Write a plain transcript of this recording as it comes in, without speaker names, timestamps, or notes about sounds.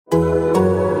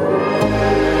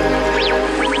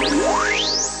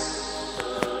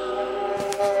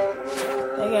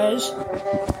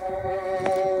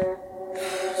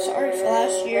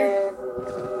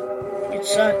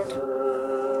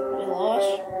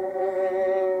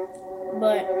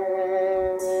but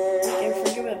we can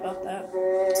forgive it about that.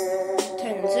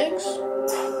 10-6,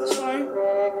 it's fine.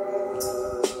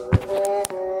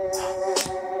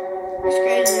 It's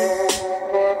crazy.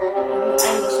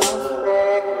 End this off.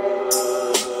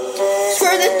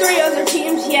 For the 3 other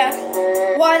teams, yeah.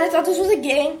 What? I thought this was a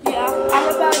game, yeah.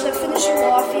 I'm about to finish it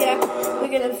off, yeah.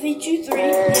 We're gonna beat you 3,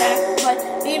 yeah. But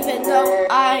even though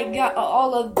I got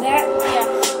all of that, yeah.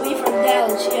 We from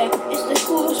Dallas, yeah. It's the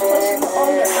coolest place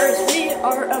on the earth. We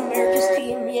are America's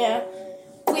team, yeah.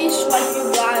 We swipe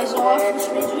you guys off, which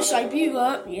means we swipe you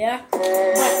up, yeah.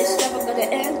 But it's never gonna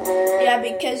end, yeah,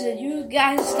 because of you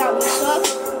guys that we suck.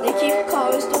 They keep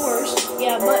calling us the worst,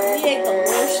 yeah, but we ain't the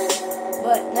worst.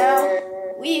 But now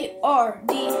we are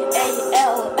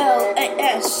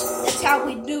DALLAS. That's how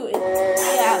we do it,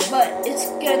 yeah. But it's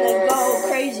gonna go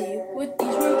crazy with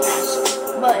these rookies.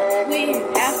 But we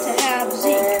have to have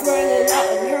Zeke running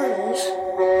out in hurdles,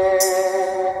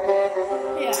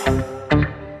 yeah.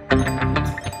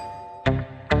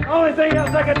 Only thing else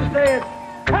I got to say is,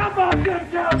 how about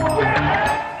them Cowboys?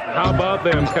 How about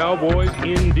them Cowboys,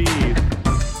 indeed.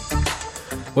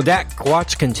 Well, Dak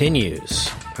Watch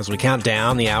continues as we count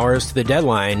down the hours to the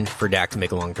deadline for Dak to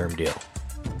make a long-term deal.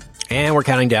 And we're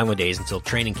counting down the days until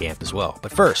training camp as well.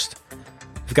 But first,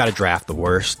 we've got to draft the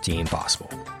worst team possible.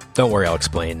 Don't worry, I'll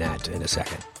explain that in a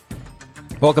second.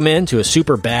 Welcome in to a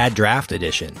super bad draft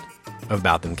edition of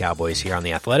About Them Cowboys here on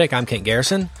The Athletic. I'm Kent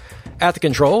Garrison. At the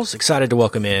controls, excited to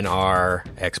welcome in our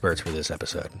experts for this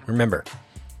episode. Remember,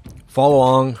 follow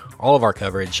along all of our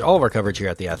coverage here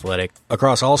at The Athletic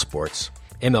across all sports,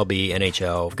 MLB,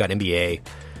 NHL, we've got NBA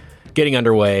getting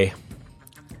underway.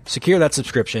 Secure that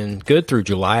subscription, good through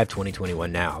July of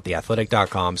 2021 now,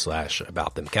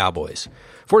 theathletic.com/aboutthemcowboys.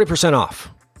 40% off,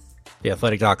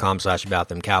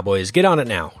 theathletic.com/aboutthemcowboys. Get on it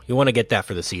now. You want to get that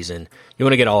for the season. You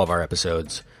want to get all of our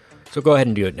episodes. So go ahead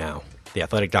and do it now.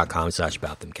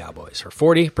 theathletic.com/aboutthemcowboys for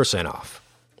 40% off.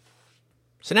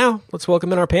 So now, let's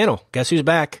welcome in our panel. Guess who's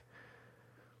back?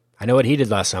 I know what he did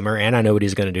last summer, and I know what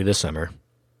he's going to do this summer.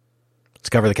 Let's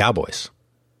cover the Cowboys.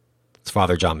 It's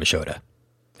Father John Machota,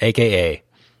 a.k.a.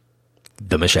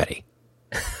 The Machete.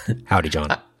 Howdy,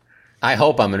 John. I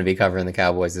hope I'm going to be covering the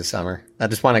Cowboys this summer. I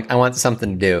want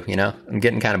something to do, you know? I'm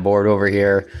getting kind of bored over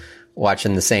here,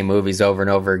 watching the same movies over and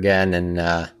over again, and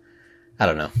I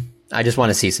don't know. I just want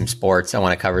to see some sports. I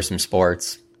want to cover some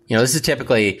sports. You know, this is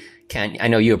typically, Ken, I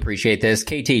know you appreciate this,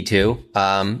 KT too,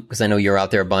 because I know you're out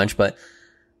there a bunch, but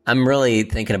I'm really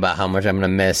thinking about how much I'm going to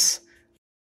miss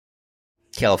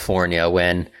California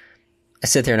when I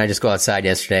sit there and I just go outside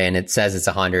yesterday and it says it's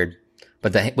 100,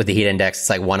 but with the heat index, it's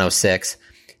like 106.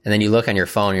 And then you look on your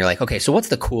phone and you're like, okay, so what's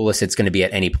the coolest it's going to be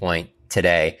at any point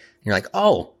today? And you're like,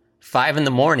 5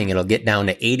 a.m, it'll get down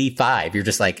to 85. You're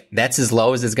just like, that's as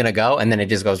low as it's going to go. And then it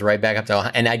just goes right back up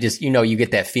to, and I just, you get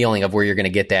that feeling of where you're going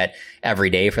to get that every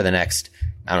day for the next,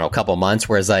 I don't know, a couple months.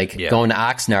 Whereas going to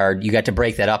Oxnard, you got to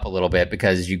break that up a little bit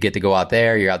because you get to go out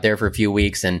there, you're out there for a few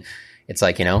weeks and it's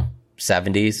like,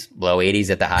 70s, low 80s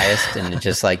at the highest. And it's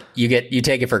just like, you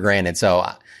take it for granted. So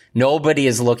nobody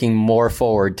is looking more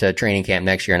forward to training camp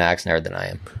next year in Oxnard than I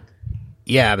am.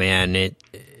 Yeah, man.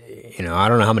 I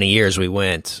don't know how many years I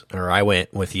went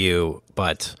with you,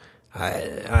 but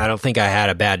I don't think I had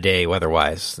a bad day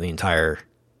weather-wise the entire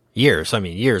years. I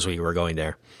mean, years we were going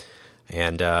there.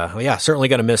 And, certainly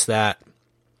going to miss that.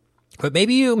 But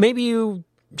maybe you,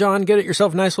 John, get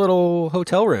yourself a nice little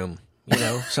hotel room,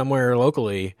 somewhere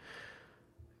locally.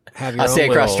 I'll stay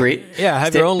across the street. Yeah,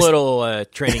 have your own little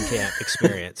training camp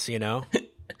experience,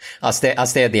 I'll stay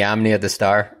at the Omni at the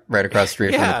Star, right across the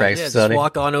street from the practice facility. Just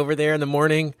walk on over there in the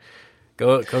morning,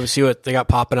 go see what they got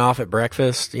popping off at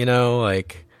breakfast.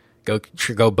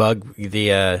 Go bug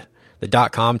the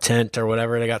 .com tent or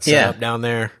whatever they got set up down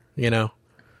there.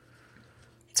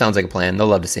 Sounds like a plan. They'll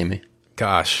love to see me.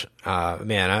 Gosh,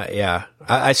 man,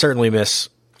 I certainly miss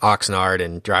Oxnard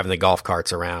and driving the golf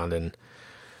carts around and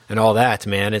all that,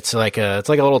 man. It's like a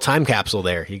little time capsule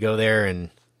there. You go there and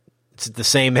it's the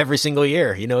same every single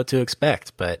year. You know what to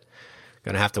expect, but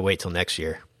going to have to wait till next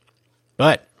year.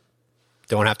 But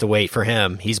don't have to wait for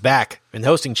him. He's back in the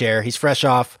hosting chair. He's fresh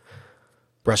off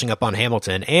brushing up on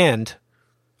Hamilton and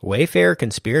Wayfair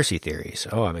conspiracy theories.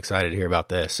 Oh, I'm excited to hear about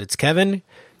this. It's Kevin,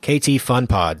 KT Fun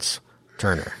Pods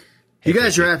Turner. You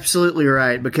guys are absolutely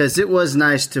right, because it was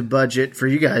nice to budget for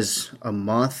you guys a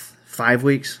month, 5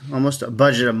 weeks, almost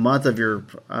budget a month of your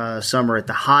summer at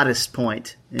the hottest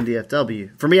point in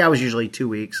DFW. For me, I was usually 2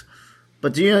 weeks,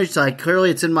 but it's like clearly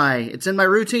it's in my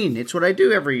routine. It's what I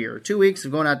do every year. 2 weeks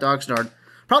of going out to Oxnard.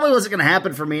 Probably wasn't going to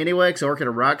happen for me anyway, because I work at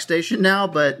a rock station now.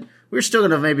 But we're still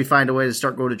going to maybe find a way to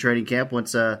start going to training camp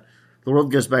once the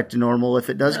world goes back to normal, if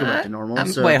it does go back to normal.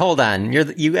 Wait, hold on.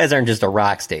 You guys aren't just a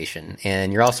rock station,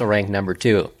 and you're also ranked number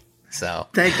 2. So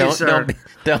thank you, sir.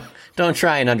 Don't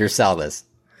try and undersell this.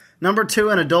 Number 2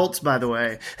 in adults, by the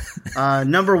way.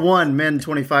 Number 1, men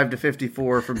 25 to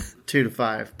 54 from 2 to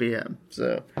 5 p.m.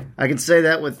 So I can say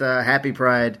that with happy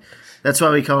pride. That's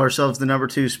why we call ourselves the number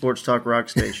 2 sports talk rock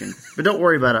station. But don't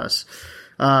worry about us.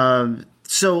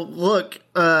 So look,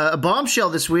 a bombshell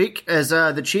this week as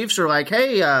the Chiefs are like,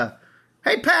 hey,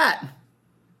 Pat,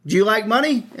 do you like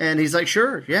money? And he's like,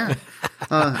 sure, yeah.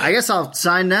 I guess I'll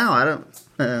sign now. I don't.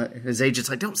 His agent's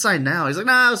like, don't sign now. He's like,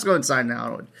 nah, let's go and sign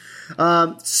now.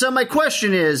 So my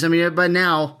question is, I mean, by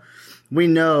now we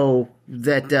know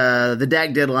that the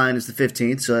Dak deadline is the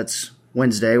 15th, so that's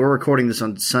Wednesday. We're recording this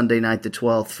on Sunday night, the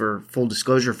 12th, for full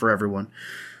disclosure for everyone.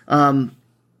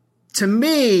 To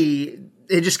me,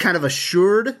 it just kind of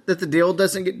assured that the deal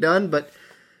doesn't get done, but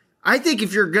I think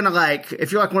if you're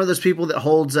like one of those people that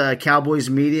holds Cowboys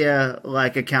media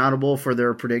like accountable for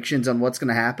their predictions on what's going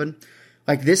to happen,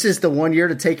 like this is the one year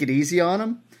to take it easy on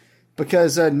them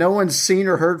because no one's seen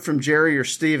or heard from Jerry or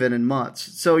Steven in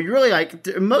months. So you really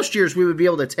most years we would be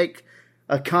able to take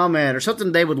a comment or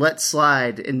something they would let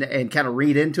slide and kind of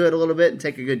read into it a little bit and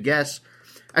take a good guess.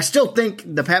 I still think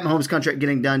the Pat Mahomes contract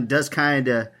getting done does kind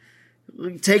of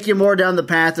take you more down the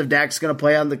path of Dak's going to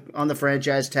play on the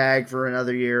franchise tag for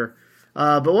another year.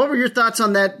 But what were your thoughts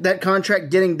on that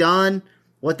contract getting done,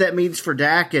 what that means for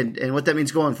Dak, and what that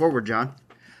means going forward, John?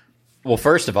 Well,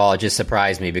 first of all, it just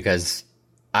surprised me because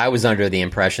I was under the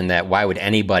impression that why would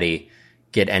anybody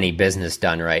get any business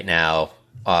done right now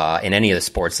in any of the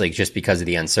sports leagues just because of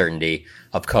the uncertainty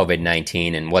of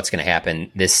COVID-19 and what's going to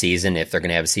happen this season, if they're going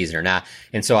to have a season or not.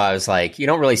 And so I was like, you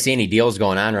don't really see any deals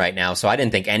going on right now, so I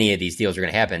didn't think any of these deals were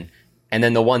going to happen. And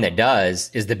then the one that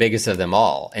does is the biggest of them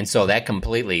all. And so that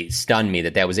completely stunned me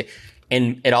that was it.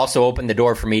 And it also opened the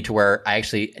door for me to where I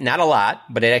actually, not a lot,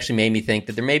 but it actually made me think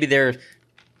that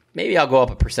maybe I'll go up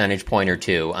a percentage point or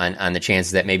two on the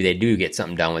chances that maybe they do get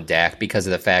something done with Dak because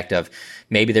of the fact of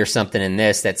maybe there's something in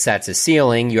this that sets a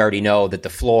ceiling. You already know that the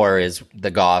floor is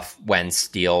the Goff, Wentz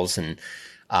deals, and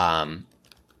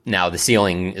now the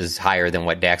ceiling is higher than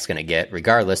what Dak's going to get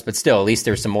regardless. But still, at least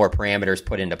there's some more parameters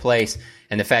put into place.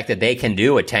 And the fact that they can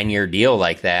do a 10-year deal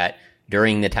like that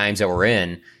during the times that we're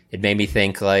in, it made me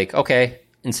think like, okay,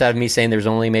 instead of me saying there's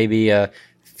only maybe a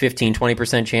 15,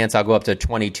 20% chance, I'll go up to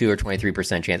 22 or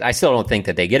 23% chance. I still don't think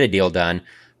that they get a deal done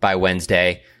by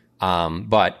Wednesday,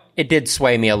 but it did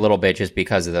sway me a little bit just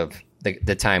because of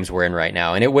the times we're in right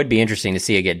now. And it would be interesting to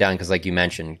see it get done because, like you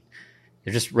mentioned,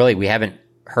 we haven't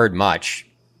heard much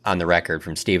on the record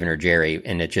from Steven or Jerry,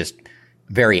 and it's just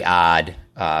very odd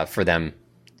for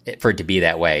it to be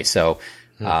that way. So,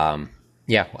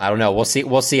 yeah, I don't know.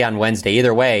 We'll see on Wednesday.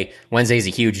 Either way, Wednesday's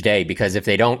a huge day because if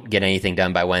they don't get anything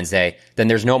done by Wednesday, then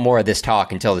there's no more of this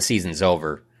talk until the season's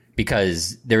over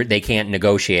because they can't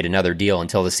negotiate another deal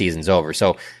until the season's over.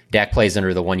 So Dak plays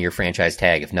under the 1-year franchise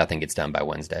tag if nothing gets done by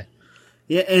Wednesday.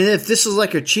 Yeah, and if this is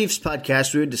like a Chiefs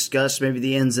podcast, we would discuss maybe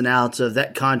the ins and outs of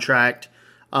that contract.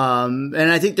 And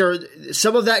I think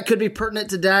some of that could be pertinent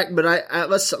to Dak, but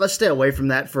let's stay away from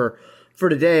that for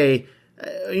today.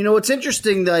 What's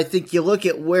interesting that I think you look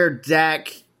at where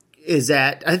Dak is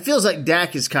at, it feels like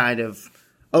Dak is kind of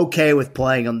okay with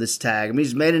playing on this tag. I mean,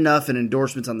 he's made enough in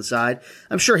endorsements on the side.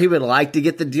 I'm sure he would like to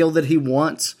get the deal that he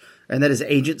wants and that his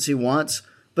agency wants,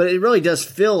 but it really does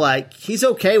feel like he's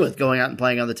okay with going out and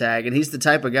playing on the tag, and he's the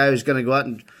type of guy who's going to go out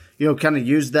and, kind of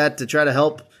use that to try to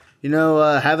help,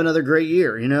 have another great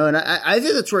year, and I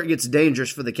think that's where it gets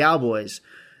dangerous for the Cowboys.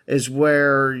 Is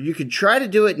where you could try to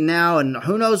do it now, and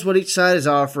who knows what each side is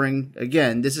offering.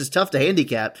 Again, this is tough to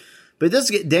handicap, but it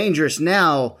does get dangerous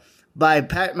now by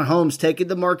Pat Mahomes taking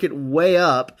the market way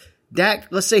up. Dak,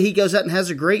 let's say he goes out and has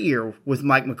a great year with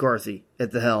Mike McCarthy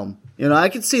at the helm. I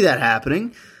could see that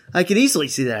happening. I could easily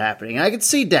see that happening. I could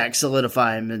see Dak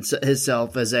solidifying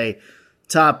himself as a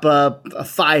top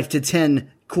 5 to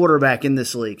 10 quarterback in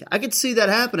this league. I could see that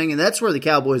happening, and that's where the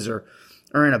Cowboys are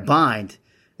in a bind.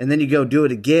 And then you go do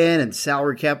it again and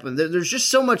salary cap. There's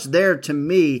just so much there to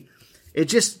me.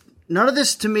 None of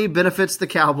this to me benefits the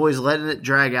Cowboys letting it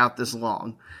drag out this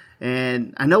long.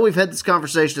 And I know we've had this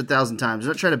conversation 1,000 times. I'm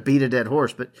not trying to beat a dead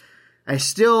horse, but I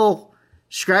still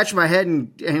scratch my head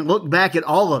and look back at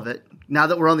all of it now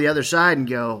that we're on the other side and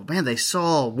go, man, they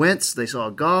saw Wentz, they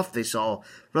saw Goff, they saw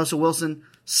Russell Wilson.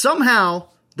 Somehow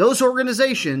those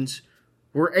organizations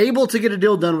were able to get a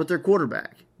deal done with their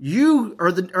quarterback. You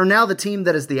are now the team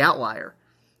that is the outlier.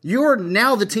 You are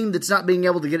now the team that's not being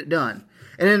able to get it done.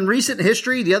 And in recent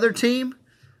history, the other team,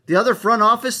 the other front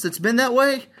office that's been that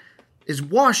way is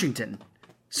Washington.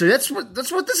 So that's what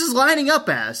this is lining up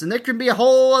as, and there can be a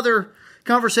whole other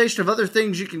conversation of other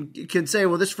things you can say.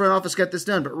 Well, this front office got this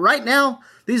done, but right now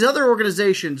these other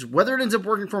organizations, whether it ends up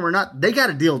working for them or not, they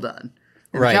got a deal done.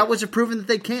 And Right. the Cowboys have proven that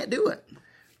they can't do it.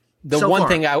 The so one far.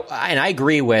 thing I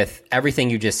agree with everything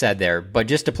you just said there, but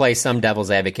just to play some devil's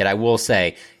advocate, I will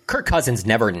say Kirk Cousins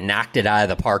never knocked it out of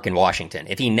the park in Washington.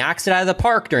 If he knocks it out of the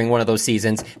park during one of those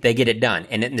seasons, they get it done.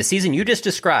 And in the season you just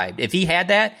described, if he had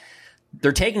that,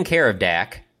 they're taking care of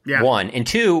Dak. Yeah. One. And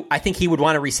two, I think he would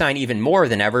want to resign even more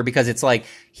than ever because it's like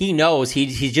he knows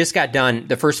he's just got done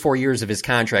the first 4 years of his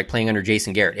contract playing under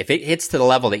Jason Garrett. If it hits to the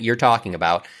level that you're talking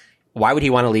about, why would he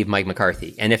want to leave Mike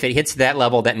McCarthy? And if it hits that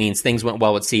level, that means things went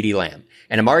well with CeeDee Lamb.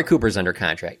 And Amari Cooper's under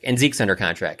contract. And Zeke's under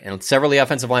contract. And several of the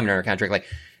offensive linemen are under contract. Like,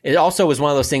 it also was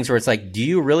one of those things where it's like, do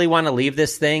you really want to leave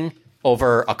this thing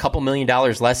over a couple $1 million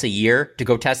less a year to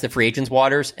go test the free agents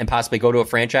waters and possibly go to a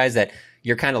franchise that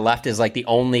you're kind of left as like the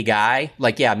only guy?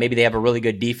 Like, yeah, maybe they have a really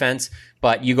good defense,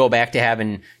 but you go back to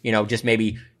having, just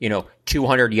maybe,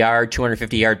 200-yard,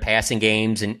 250-yard passing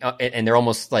games and they're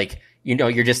almost like,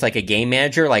 you're just like a game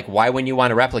manager. Like, why wouldn't you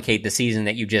want to replicate the season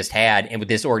that you just had and with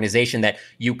this organization that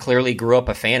you clearly grew up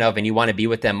a fan of and you want to be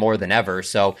with them more than ever?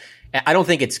 So I don't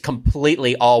think it's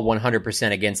completely all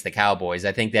 100% against the Cowboys.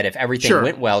 I think that if everything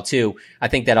went well too, I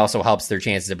think that also helps their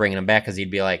chances of bringing him back because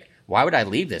he'd be like, why would I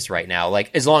leave this right now?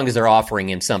 Like, as long as they're offering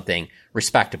him something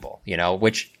respectable,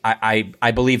 which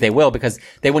I believe they will because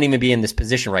they wouldn't even be in this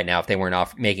position right now if they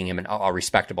weren't making him a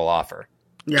respectable offer.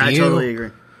 Yeah, I totally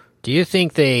agree. Do you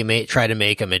think they may try to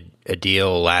make him a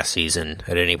deal last season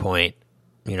at any point?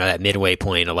 That midway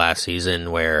point of last season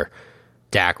where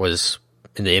Dak was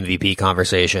in the MVP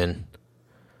conversation.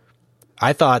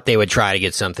 I thought they would try to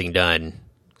get something done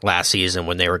last season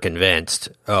when they were convinced,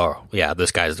 oh, yeah,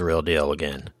 this guy's the real deal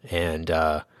again. And,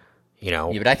 Yeah,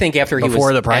 but I think after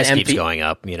before the price keeps going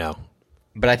up,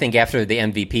 But I think after the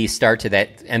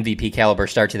MVP caliber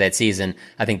start to that season,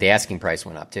 I think the asking price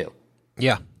went up too.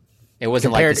 Yeah. It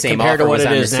wasn't like the same offer was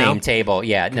on the same table.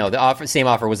 Yeah, no, same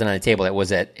offer wasn't on the table that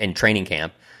was in training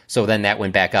camp. So then that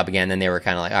went back up again. Then they were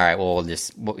kind of like, all right, well, we'll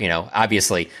just,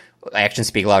 obviously actions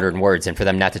speak louder than words. And for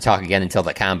them not to talk again until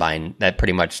the combine, that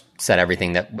pretty much said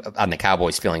everything that on the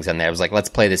Cowboys' feelings on that. It was like, let's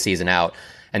play this season out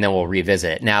and then we'll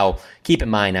revisit it. Now, keep in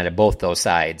mind out of both those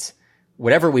sides,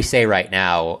 whatever we say right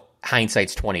now,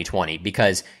 hindsight's 20/20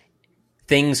 because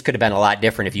things could have been a lot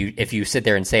different if you sit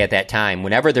there and say at that time,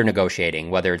 whenever they're negotiating,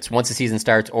 whether it's once the season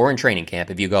starts or in training camp,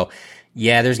 if you go,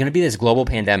 yeah, there's going to be this global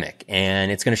pandemic and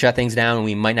it's going to shut things down and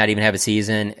we might not even have a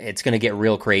season. It's going to get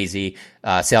real crazy.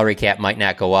 Salary cap might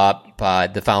not go up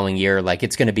the following year. Like,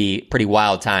 it's going to be pretty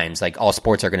wild times. Like, all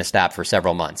sports are going to stop for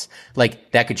several months.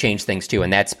 Like, that could change things too.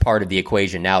 And that's part of the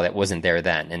equation now that wasn't there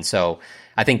then. And so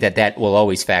I think that will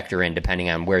always factor in depending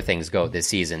on where things go this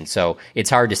season. So it's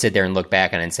hard to sit there and look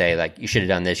back on and say, like, you should have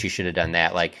done this, you should have done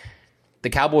that. Like, the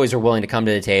Cowboys are willing to come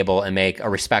to the table and make a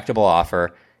respectable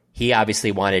offer. He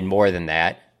obviously wanted more than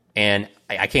that. And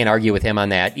I can't argue with him on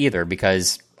that either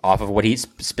because off of what he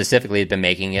specifically has been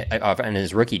making in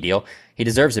his rookie deal, he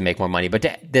deserves to make more money.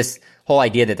 But this whole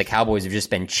idea that the Cowboys have just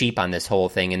been cheap on this whole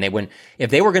thing, and if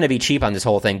they were going to be cheap on this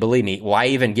whole thing, believe me, why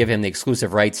even give him the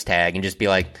exclusive rights tag and just be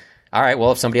like, all right,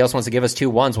 well, if somebody else wants to give us 2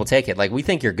 1s, we'll take it. Like, we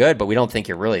think you're good, but we don't think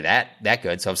you're really that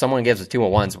good. So if someone gives us 2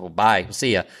 1s, we'll buy. We'll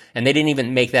see ya. And they didn't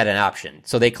even make that an option.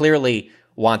 So they clearly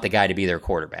want the guy to be their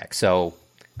quarterback. So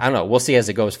I don't know. We'll see as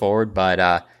it goes forward,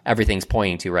 but everything's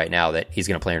pointing to right now that he's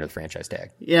going to play under the franchise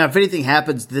tag. Yeah, if anything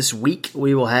happens this week,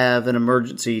 we will have an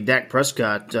emergency Dak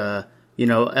Prescott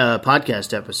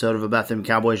podcast episode of About Them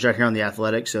Cowboys right here on The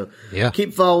Athletic. So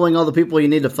keep following all the people you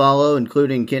need to follow,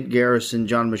 including Kent Garrison,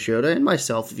 John Machota, and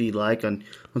myself, if you'd like, on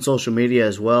social media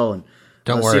as well. And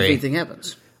don't worry, see if anything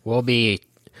happens. We'll be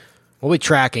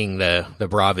tracking the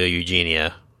Bravo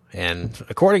Eugenia, and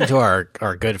according to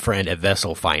our good friend at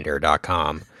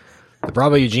VesselFinder.com, the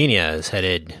Bravo Eugenia is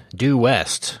headed due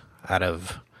west out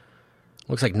of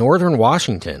looks like northern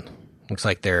Washington. Looks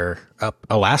like they're up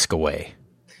Alaska way.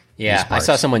 Yeah, I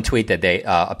saw someone tweet that they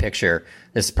a picture.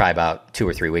 This is probably about 2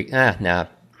 or 3 weeks. A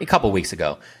couple weeks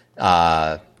ago.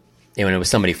 When it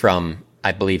was somebody from,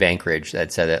 I believe, Anchorage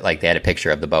that said that, like, they had a picture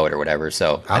of the boat or whatever.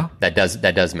 So that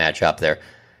does match up there.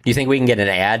 Do you think we can get an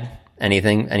ad?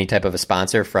 Anything? Any type of a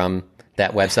sponsor from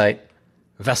that website?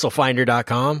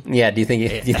 VesselFinder.com. Yeah. Do you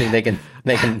think they can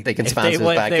sponsor this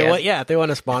podcast? If they want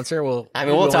to sponsor, we'll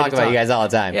talk about you guys all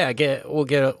the time. Yeah,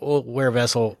 we'll wear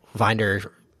Vessel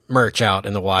Finder merch out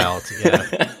in the wild.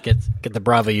 Yeah, get the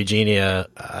Bravo Eugenia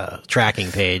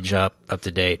tracking page up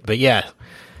to date. But yeah,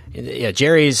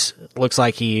 Jerry's looks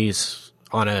like he's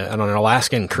on an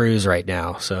Alaskan cruise right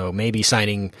now. So maybe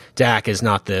signing Dak is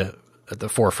not the at the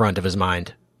forefront of his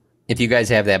mind. If you guys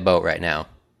have that boat right now,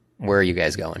 where are you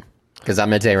guys going? Because I'm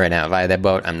going to tell you right now, if I had that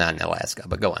boat, I'm not in Alaska.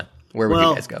 But go on. Where would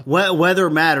you guys go? Weather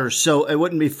matters, so it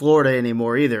wouldn't be Florida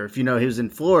anymore either. If he was in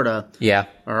Florida,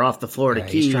 or off the Florida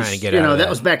Keys, he's trying to get out of that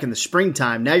was back in the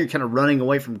springtime. Now you're kind of running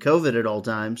away from COVID at all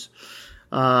times.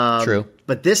 True,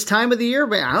 but this time of the year,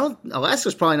 man,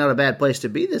 Alaska's probably not a bad place to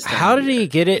be this time. How did he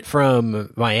get it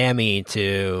from Miami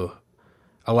to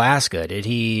Alaska? Did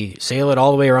he sail it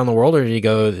all the way around the world, or did he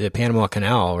go the Panama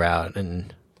Canal route?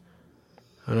 And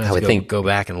I would think go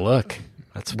back and look.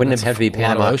 Wouldn't it have to be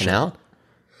Panama Canal?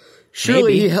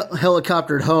 Surely he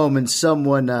helicoptered home, and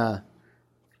someone,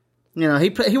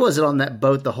 he wasn't on that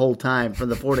boat the whole time from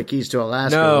the Florida Keys to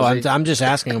Alaska. No, I'm just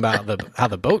asking about how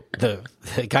the boat, the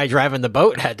guy driving the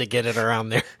boat had to get it around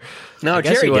there. No,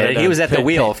 Jerry did it. He was at the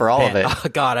wheel for all of it. Oh,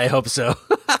 God, I hope so.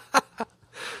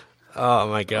 Oh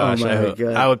my gosh! God.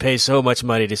 I would pay so much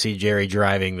money to see Jerry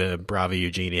driving the Bravo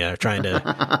Eugenia, trying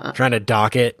to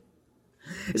dock it.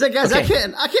 He's like, guys, okay.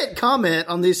 I can't comment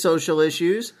on these social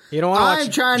issues. You don't want to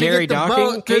watch trying Jerry to get the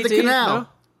docking, boat through KT? the canal.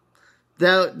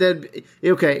 No?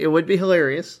 It would be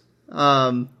hilarious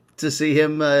to see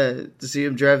him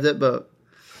drive that boat.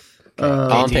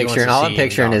 All I'm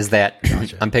picturing is that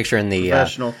I'm picturing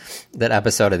that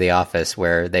episode of The Office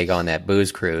where they go on that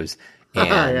booze cruise.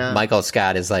 And Michael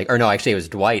Scott is like, or no, actually it was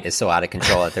Dwight is so out of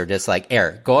control that they're just like,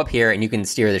 Eric, go up here and you can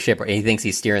steer the ship. And he thinks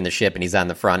he's steering the ship and he's on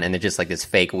the front and they're just like this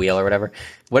fake wheel or whatever.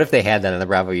 What if they had that on the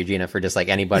Bravo Eugenia for just like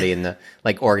anybody in the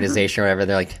like organization or whatever?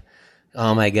 They're like,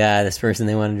 oh my God, this person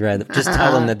they want to drive. Just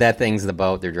tell them that thing's the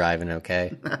boat they're driving,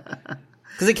 okay?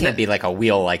 Because it can't be like a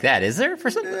wheel like that, is there?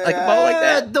 For something like a boat like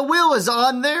that? The wheel is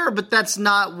on there, but that's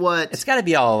not what... It's got to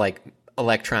be all like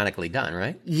electronically done,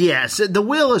 right? Yes, the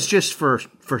wheel is just for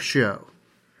show.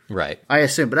 Right. I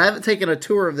assume, but I haven't taken a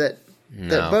tour of that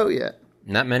boat yet.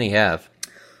 Not many have.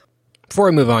 Before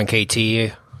we move on,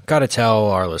 KT, got to tell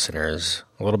our listeners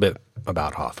a little bit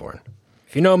about Hawthorne.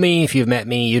 If you know me, if you've met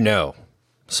me, you know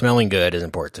smelling good is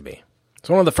important to me. It's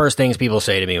one of the first things people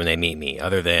say to me when they meet me,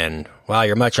 other than, wow,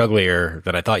 you're much uglier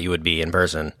than I thought you would be in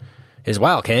person, is,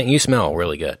 wow, Kent, you smell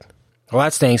really good. Well,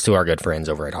 that's thanks to our good friends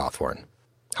over at Hawthorne.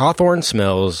 Hawthorne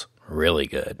smells really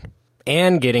good.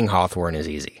 And getting Hawthorne is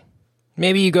easy.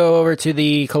 Maybe you go over to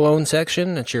the cologne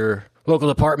section at your local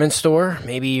department store.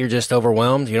 Maybe you're just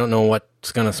overwhelmed. You don't know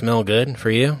what's going to smell good for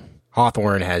you.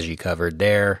 Hawthorne has you covered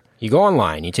there. You go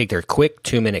online, you take their quick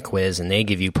 2-minute quiz, and they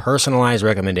give you personalized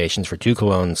recommendations for 2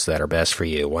 colognes that are best for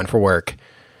you, one for work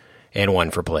and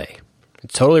one for play.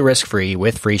 It's totally risk-free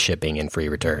with free shipping and free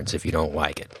returns if you don't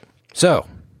like it. So,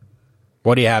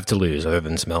 what do you have to lose other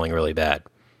than smelling really bad?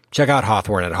 Check out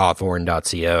Hawthorne at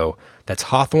hawthorne.co. That's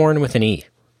Hawthorne with an E.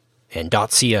 And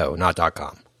 .co, not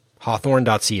 .com.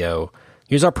 Hawthorne.co.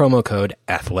 Use our promo code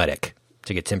ATHLETIC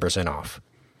to get 10% off.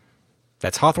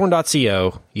 That's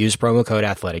Hawthorne.co. Use promo code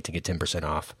ATHLETIC to get 10%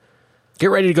 off. Get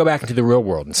ready to go back into the real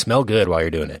world and smell good while you're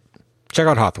doing it. Check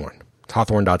out Hawthorne. It's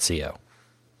Hawthorne.co. All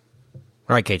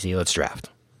right, KT, let's draft.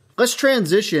 Let's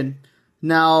transition.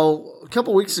 Now, a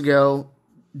couple weeks ago,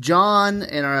 John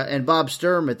and Bob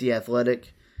Sturm at The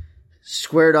Athletic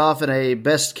squared off in a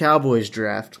Best Cowboys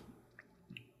draft.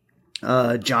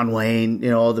 John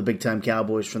Wayne, all the big-time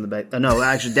Cowboys from the back.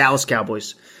 Dallas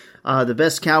Cowboys. The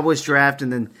Best Cowboys draft,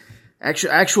 and then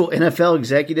actual NFL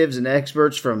executives and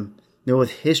experts from with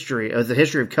the history of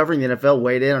covering the NFL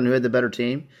weighed in on who had the better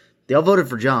team. They all voted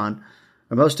for John,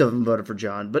 or most of them voted for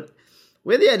John. But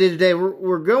we had the idea today.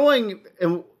 We're going,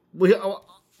 and we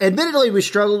admittedly we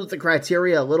struggled with the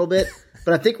criteria a little bit,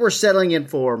 but I think we're settling in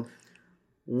for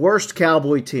worst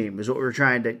Cowboy team is what we're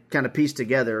trying to kind of piece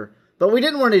together. But we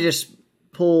didn't want to just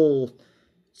pull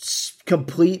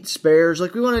complete spares.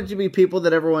 Like, we wanted it to be people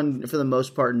that everyone, for the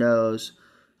most part, knows.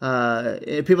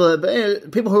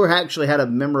 People who actually had a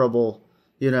memorable,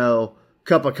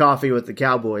 cup of coffee with the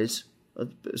Cowboys.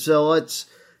 So let's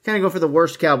kind of go for the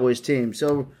worst Cowboys team.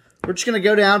 So we're just going to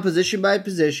go down position by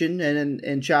position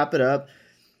and chop it up.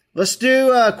 Let's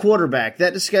do quarterback.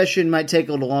 That discussion might take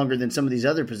a little longer than some of these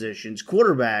other positions.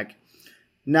 Quarterback.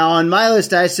 Now, on my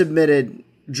list, I submitted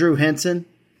Drew Henson.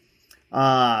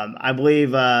 I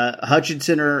believe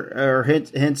Hutchinson or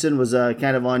Henson was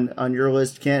kind of on your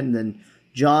list, Kent, and then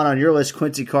John on your list,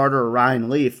 Quincy Carter or Ryan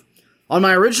Leaf. On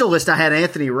my original list, I had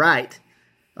Anthony Wright,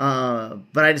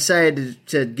 but I decided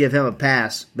to give him a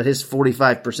pass. But his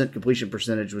 45% completion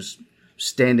percentage was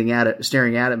staring out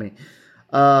at me.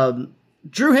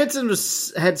 Drew Henson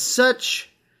had so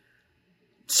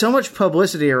much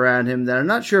publicity around him that I'm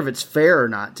not sure if it's fair or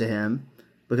not to him,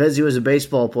 because he was a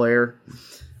baseball player.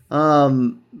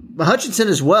 Hutchinson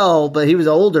as well, but he was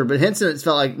older. But Henson, it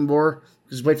felt like more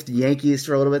just wait for the Yankees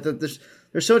for a little bit.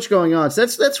 There's so much going on. So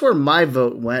that's where my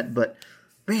vote went. But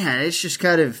man, it's just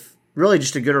kind of really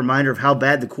just a good reminder of how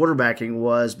bad the quarterbacking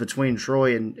was between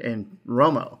Troy and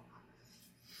Romo.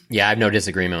 Yeah, I have no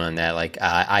disagreement on that. Like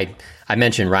I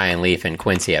mentioned Ryan Leaf and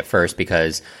Quincy at first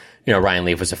because Ryan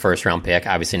Leaf was a first round pick,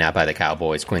 obviously not by the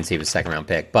Cowboys. Quincy was a second round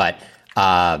pick, but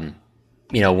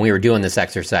when we were doing this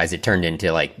exercise, it turned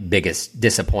into like biggest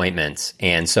disappointments.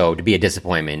 And so to be a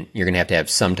disappointment, you're going to have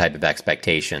some type of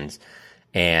expectations.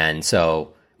 And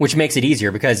so, which makes it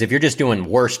easier because if you're just doing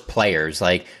worst players,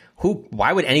 like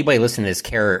why would anybody listen to this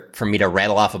care for me to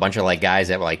rattle off a bunch of like guys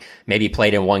that like maybe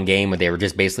played in one game where they were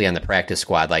just basically on the practice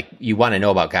squad? Like you want to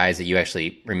know about guys that you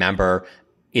actually remember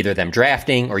either them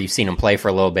drafting or you've seen them play for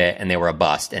a little bit and they were a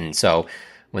bust. And so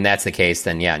when that's the case,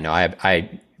 then yeah, no,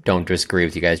 I don't disagree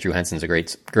with you guys. Drew Henson's a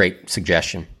great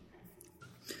suggestion.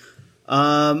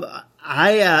 Kent,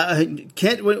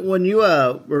 when you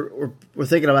were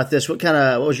thinking about this, what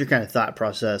was your kind of thought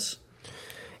process?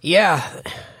 Yeah,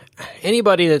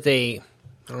 anybody that they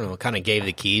kind of gave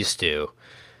the keys to.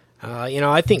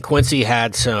 I think Quincy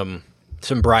had some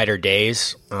brighter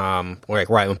days. Like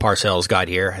right when Parcells got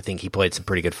here, I think he played some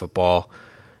pretty good football.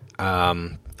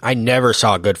 I never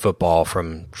saw good football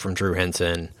from Drew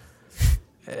Henson.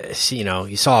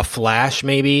 You saw a flash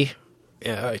maybe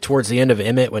towards the end of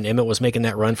Emmett when Emmett was making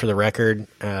that run for the record.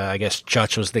 I guess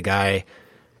Chutch was the guy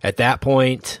at that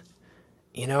point.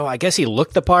 I guess he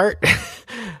looked the part because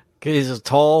he's a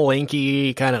tall,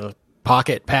 lanky, kind of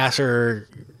pocket passer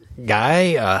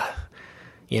guy.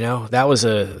 That was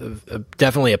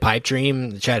definitely a pipe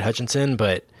dream, Chad Hutchinson.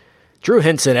 But Drew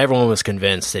Henson, everyone was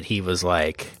convinced that he was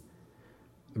like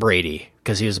Brady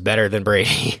because he was better than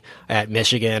Brady at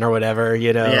Michigan or whatever,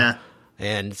 Yeah.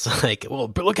 And it's like, well,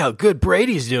 but look how good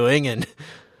Brady's doing, and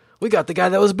we got the guy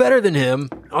that was better than him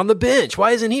on the bench.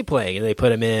 Why isn't he playing? And they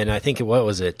put him in, I think, what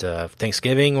was it,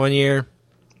 Thanksgiving one year?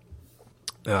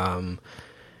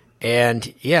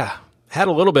 And yeah, had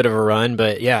a little bit of a run,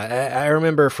 but yeah, I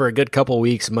remember for a good couple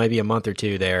weeks, maybe a month or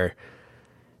two there,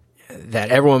 that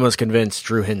everyone was convinced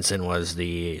Drew Henson was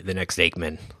the next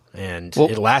Aikman. And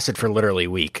it lasted for literally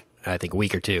a week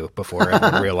or two before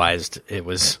everyone realized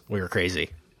we were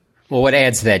crazy. Well, what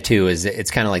adds to that too is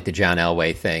it's kind of like the John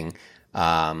Elway thing,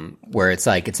 where it's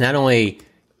like, it's not only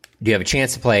do you have a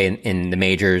chance to play in the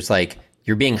majors, like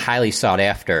you're being highly sought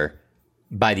after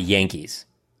by the Yankees.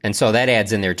 And so that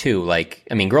adds in there too. Like,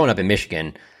 I mean, growing up in Michigan,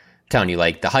 I'm telling you,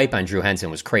 like the hype on Drew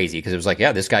Henson was crazy because it was like,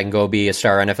 yeah, this guy can go be a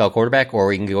star NFL quarterback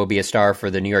or he can go be a star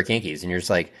for the New York Yankees. And you're just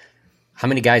like, how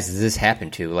many guys does this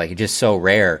happen to? Like, it's just so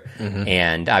rare. Mm-hmm.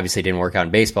 And obviously it didn't work out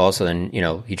in baseball. So then,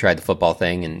 he tried the football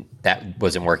thing and that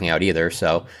wasn't working out either.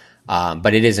 So,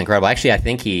 but it is incredible. Actually,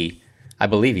 I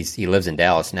believe he lives in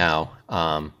Dallas now. Drew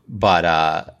or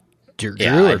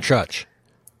Chutch?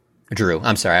 Drew.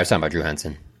 I'm sorry. I was talking about Drew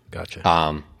Henson.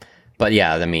 Gotcha. But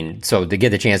yeah, I mean, so to get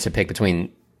the chance to pick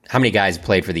between how many guys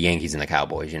played for the Yankees and the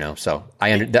Cowboys, so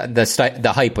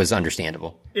the hype was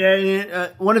understandable. Yeah,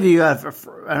 one of you, I'm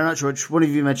not sure which one of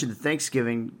you mentioned the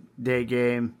Thanksgiving Day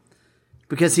game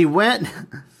because he went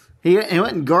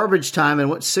in garbage time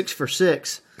and went 6 for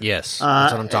 6. Yes,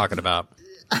 that's what I'm talking about.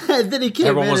 And then he came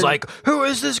Everyone was like, "Who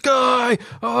is this guy?"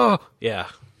 Oh, yeah.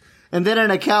 And then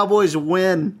in a Cowboys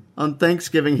win on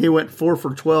Thanksgiving, he went 4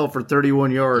 for 12 for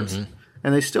 31 yards,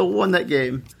 and they still won that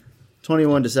game,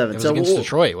 21-7. It was against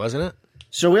Detroit, wasn't it?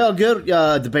 So we all good?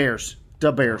 The Bears.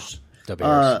 The Bears.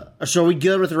 So are we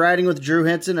good with riding with Drew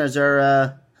Henson as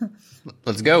our?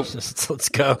 Let's go. Let's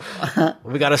go.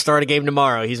 We got to start a game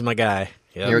tomorrow. He's my guy.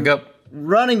 Yep. Here we go.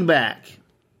 Running back,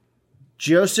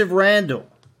 Joseph Randle.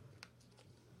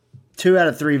 2 out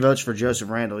of 3 votes for Joseph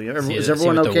Randle. Is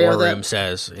everyone okay with that? The war room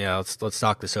says. Yeah, let's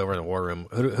talk this over in the war room.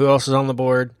 Who else is on the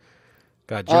board?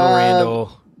 Got Joe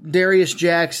Randle, Darius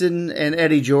Jackson, and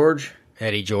Eddie George.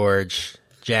 Eddie George.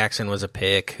 Jackson was a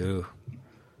pick. Who?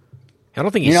 I don't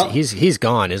think he's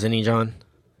gone, isn't he, John?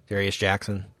 Darius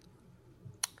Jackson.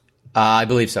 I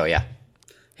believe so. Yeah.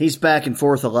 He's back and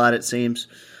forth a lot. It seems.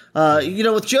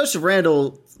 With Joseph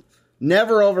Randle.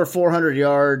 Never over 400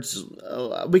 yards.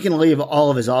 We can leave all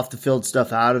of his off-the-field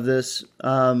stuff out of this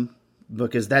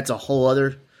because that's a whole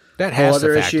other that has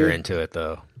to factor into it,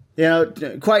 though.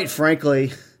 Quite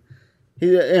frankly,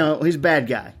 he's a bad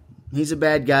guy. He's a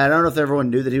bad guy. I don't know if everyone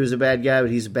knew that he was a bad guy,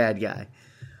 but he's a bad guy.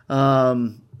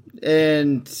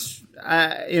 They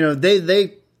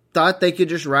thought they could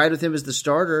just ride with him as the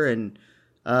starter, and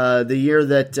the year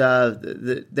that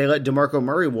they let DeMarco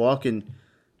Murray walk and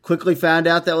quickly found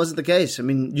out that wasn't the case. I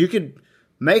mean, you could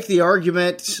make the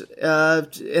argument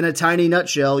in a tiny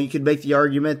nutshell. You could make the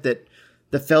argument that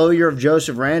the failure of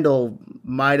Joseph Randle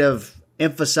might have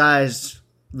emphasized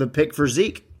the pick for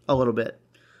Zeke a little bit.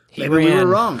 Maybe we were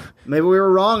wrong. Maybe we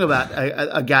were wrong about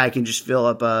a guy can just fill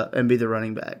up and be the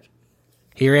running back.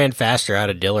 He ran faster out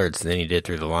of Dillard's than he did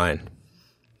through the line.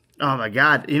 Oh my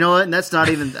God! You know what? And that's not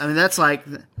even. I mean, that's like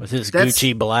with his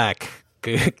Gucci black,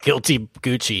 guilty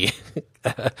Gucci.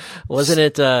 Wasn't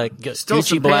it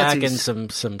Gucci black panties. and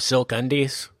some silk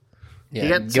undies?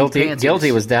 Yeah,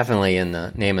 guilty was definitely in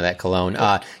the name of that cologne.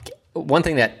 One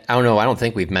thing that I don't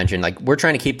think we've mentioned, like we're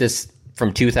trying to keep this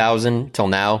from 2000 till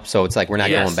now, so it's like we're not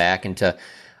going back into,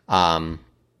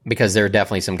 because there are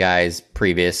definitely some guys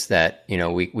previous that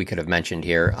we could have mentioned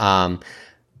here.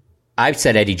 I've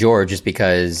said Eddie George just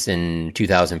because in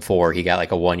 2004 he got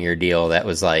like a 1-year deal that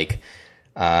was like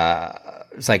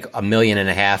it's like $1.5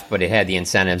 million, but it had the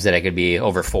incentives that it could be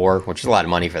over 4, which is a lot of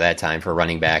money for that time for a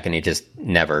running back, and it just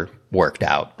never worked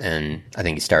out. And I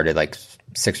think he started like 6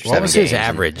 or 7 games. What was his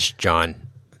average, John?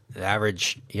 The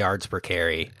average yards per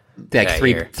carry? Like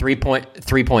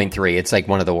 3.3. It's like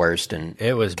one of the worst in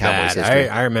it was Cowboys bad. history.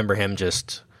 I remember him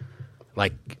just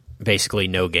like basically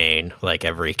no gain, like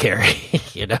every carry.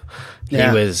 He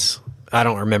was. I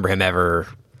don't remember him ever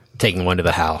taking one to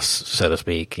the house, so to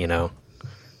speak.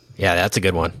 Yeah, that's a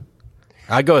good one.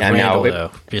 I'd go with Randall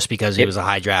though, just because he was a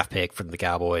high draft pick from the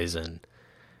Cowboys, and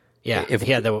he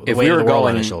had the weight of the world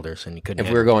on his shoulders, and he couldn't.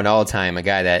 If we were going all the time, a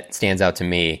guy that stands out to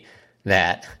me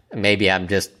that maybe I'm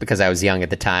just because I was young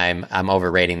at the time, I'm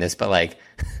overrating this, but like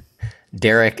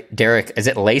Derek, is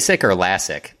it Lasik or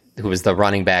Lassick, who was the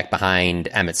running back behind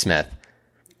Emmitt Smith?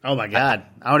 Oh my God,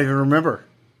 I don't even remember.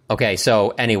 Okay, so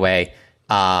anyway,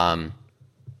 Emmitt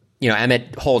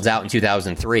holds out in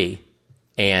 2003,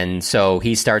 and so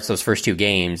he starts those first 2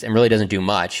 games and really doesn't do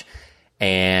much,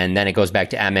 and then it goes back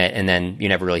to Emmitt, and then you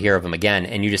never really hear of him again,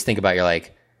 and you just think about, you're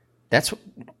like,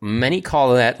 many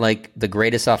call that like the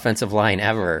greatest offensive line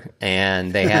ever,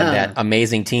 and they had that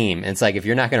amazing team. And it's like, if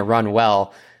you're not going to run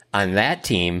well on that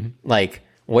team, like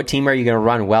what team are you going to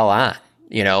run well on?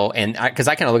 And because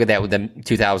I kind of look at that with the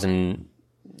 2000,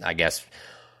 I guess,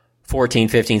 14,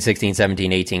 15, 16,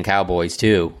 17, 18 Cowboys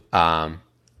too. And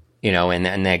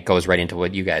that goes right into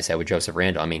what you guys said with Joseph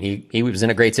Randall. I mean, he was in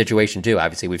a great situation too.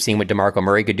 Obviously, we've seen what DeMarco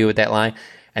Murray could do with that line.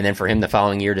 And then for him the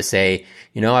following year to say,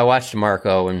 I watched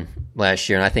DeMarco last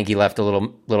year, and I think he left a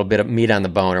little bit of meat on the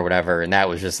bone or whatever. And that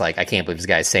was just like, I can't believe this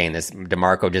guy's saying this.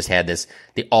 DeMarco just had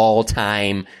the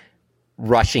all-time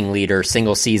rushing leader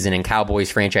single season in Cowboys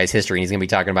franchise history. And he's going to be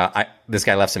talking about, this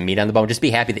guy left some meat on the bone. Just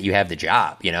be happy that you have the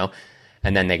job,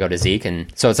 And then they go to Zeke.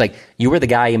 And so it's like, you were the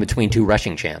guy in between 2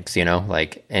 rushing champs,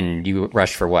 and you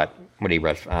rushed for what? What did he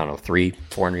rush? I don't know,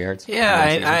 300-400 yards?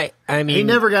 Yeah, I mean... He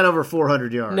never got over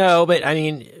 400 yards. No, but I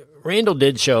mean, Randall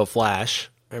did show a flash.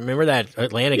 I remember that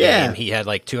Atlanta game. He had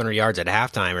like 200 yards at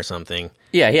halftime or something.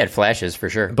 Yeah, he had flashes for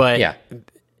sure. But yeah.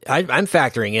 I'm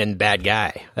factoring in bad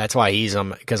guy. That's why he's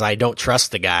because I don't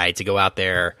trust the guy to go out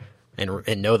there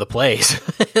and know the plays.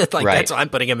 That's why I'm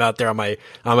putting him out there on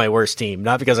my worst team.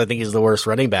 Not because I think he's the worst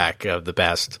running back of the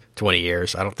past 20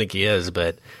 years. I don't think he is,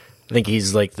 but I think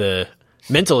he's like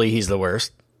mentally he's the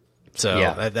worst. So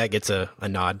that gets a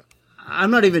nod.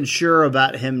 I'm not even sure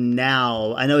about him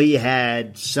now. I know he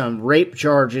had some rape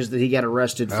charges that he got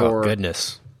arrested for. Oh,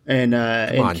 goodness. In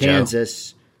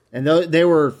Kansas. Joe. And they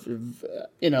were,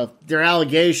 they're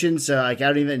allegations, so I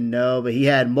don't even know. But he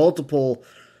had multiple,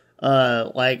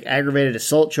 aggravated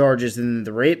assault charges and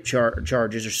the rape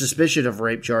charges or suspicion of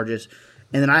rape charges.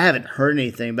 And then I haven't heard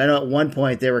anything. But I know at one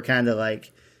point they were kind of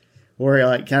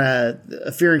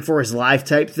fearing for his life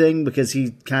type thing because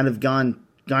he kind of gone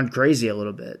crazy a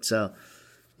little bit. So,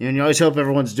 you always hope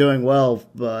everyone's doing well,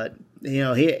 but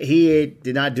he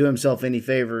did not do himself any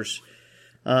favors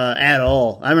at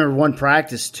all. I remember one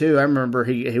practice too. I remember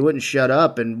he wouldn't shut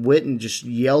up, and Witten just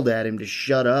yelled at him to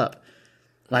shut up.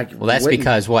 That's Witten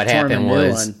because what happened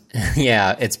was,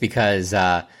 it's because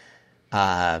I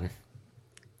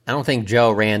don't think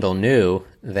Joe Randall knew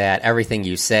that everything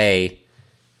you say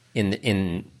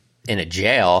in a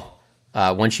jail.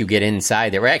 Once you get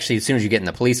inside there, actually, as soon as you get in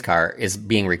the police car, is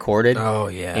being recorded. Oh,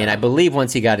 yeah. And I believe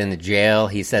once he got in the jail,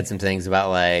 he said some things about,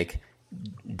 like,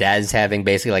 Dez having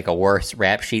basically, like, a worse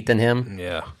rap sheet than him.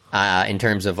 Yeah. In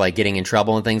terms of, like, getting in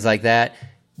trouble and things like that.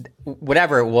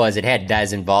 Whatever it was, it had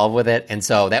Dez involved with it. And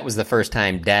so that was the first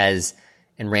time Dez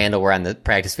and Randall were on the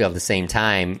practice field at the same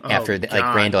time after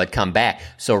Randall had come back.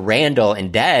 So Randall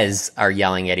and Dez are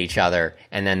yelling at each other,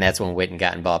 and then that's when Witten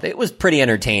got involved. It was pretty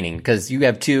entertaining because you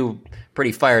have two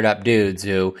pretty fired up dudes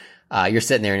who you're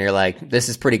sitting there and you're like, this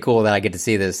is pretty cool that I get to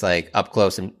see this like up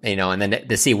close and and then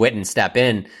to see Witten step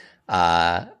in,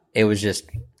 it was just,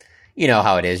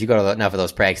 how it is. You go to enough of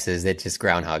those practices, it's just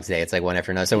Groundhog's Day. It's like one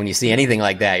after another. So when you see anything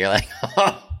like that, you're like,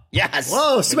 Yes.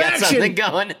 Whoa, some We got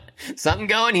action. Something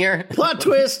going here. Plot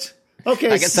twist.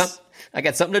 Okay. I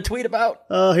got something to tweet about.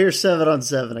 Oh, here's 7 on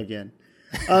 7 again.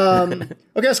 Okay,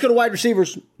 let's go to wide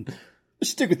receivers.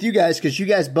 Let's stick with you guys because you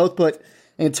guys both put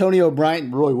Antonio Bryant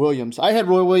and Roy Williams. I had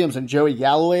Roy Williams and Joey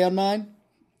Galloway on mine,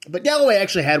 but Galloway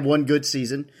actually had one good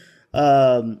season.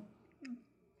 So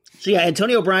yeah,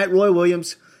 Antonio Bryant, Roy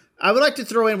Williams. I would like to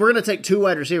throw in, we're going to take 2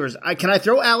 wide receivers. Can I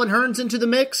throw Allen Hurns into the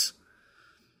mix?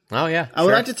 Oh, yeah. I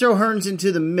would like to throw Hurns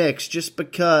into the mix just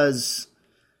because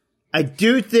I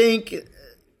do think,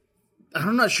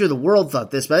 I'm not sure the world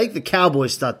thought this, but I think the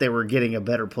Cowboys thought they were getting a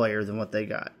better player than what they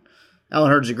got.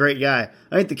 Allen Hurns is a great guy.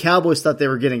 I think the Cowboys thought they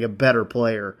were getting a better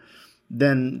player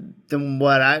than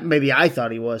what I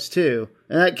thought he was too.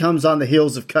 And that comes on the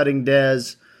heels of cutting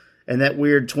Dez and that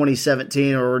weird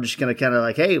 2017, or we're just going to kind of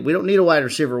like, hey, we don't need a wide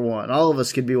receiver one. All of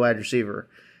us could be wide receiver.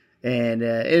 And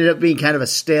it ended up being kind of a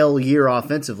stale year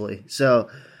offensively. So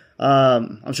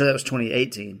I'm sure that was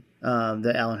 2018,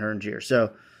 the Allen Hurns year.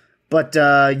 So, but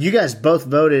you guys both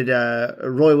voted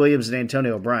Roy Williams and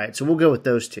Antonio Bryant. So we'll go with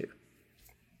those 2.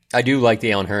 I do like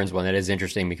the Allen Hurns one. That is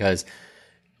interesting because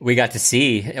we got to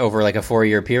see over like a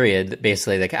 4-year period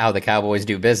basically like how the Cowboys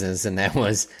do business. And that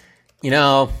was,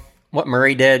 what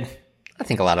Murray did. I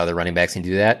think a lot of other running backs can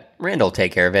do that. Randall will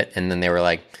take care of it. And then they were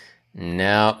like,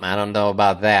 no, I don't know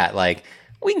about that. Like,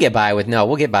 we'll get by with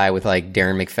like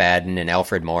Darren McFadden and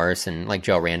Alfred Morris and like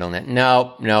Joe Randall and that.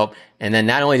 No. And then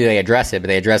not only do they address it, but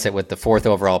they address it with the 4th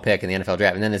overall pick in the NFL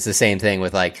draft. And then it's the same thing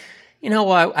with like, you know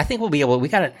what? I think we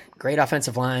got a great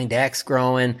offensive line. Dak's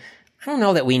growing. I don't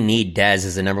know that we need Dez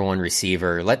as the number 1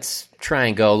 receiver. Let's try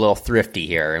and go a little thrifty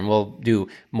here, and we'll do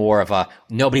more of a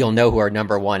nobody will know who our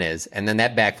number 1 is. And then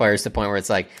that backfires to the point where it's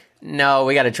like, no,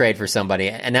 we got to trade for somebody.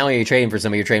 And now when you're trading for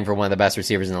somebody, you're trading for one of the best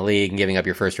receivers in the league and giving up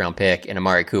your first-round pick in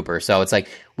Amari Cooper. So it's like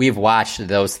we've watched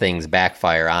those things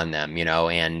backfire on them,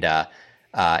 and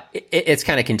it's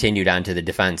kind of continued onto the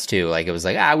defense too. Like it was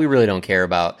like, we really don't care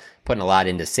about putting a lot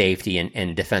into safety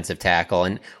and defensive tackle.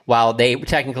 And while they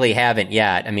technically haven't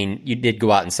yet, I mean, you did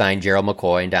go out and sign Gerald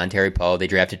McCoy and Don Terry Poe. They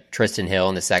drafted Tristan Hill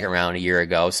in the 2nd round a year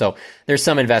ago. So there's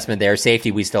some investment there.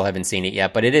 Safety, we still haven't seen it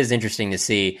yet, but it is interesting to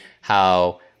see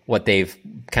how what they've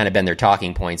kind of been their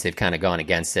talking points. They've kind of gone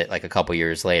against it like a couple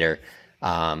years later.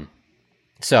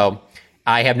 So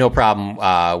I have no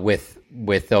problem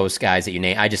with those guys that you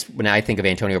name. When I think of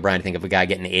Antonio Bryant, I think of a guy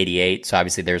getting 88. So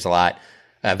obviously there's a lot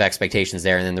of expectations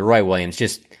there. And then the Roy Williams,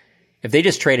 if they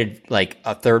just traded like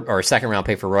a 3rd or a 2nd round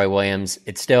pick for Roy Williams,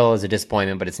 it still is a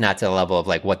disappointment, but it's not to the level of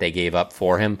like what they gave up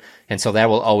for him. And so that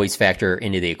will always factor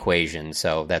into the equation.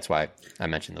 So that's why I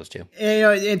mentioned those 2.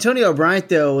 And, Antonio Bryant,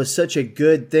 though, was such a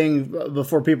good thing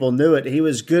before people knew it. He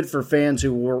was good for fans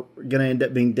who were going to end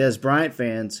up being Dez Bryant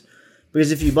fans.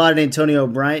 Because if you bought an Antonio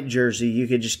Bryant jersey, you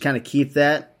could just kind of keep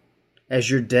that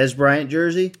as your Dez Bryant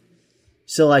jersey.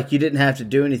 So, like, you didn't have to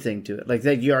do anything to it. Like,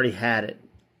 you already had it.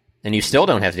 And you still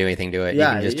don't have to do anything to it.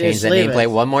 Yeah, you can just change that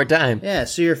nameplate one more time. Yeah,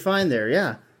 so you're fine there,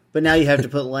 yeah. But now you have to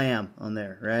put Lamb on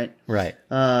there, right? Right.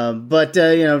 But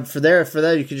for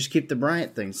that, you could just keep the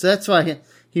Bryant thing. So that's why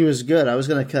he was good. I was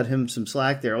going to cut him some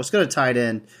slack there. I was going to tight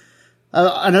end.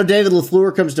 I know David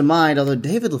LaFleur comes to mind, although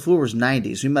David LaFleur was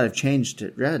 90s. We might have changed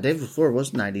it. Yeah, David LaFleur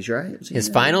was 90s, right? His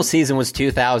final season was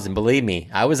 2000. Believe me,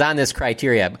 I was on this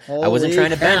criteria. I wasn't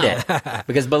trying to bend it.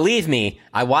 Because believe me,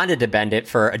 I wanted to bend it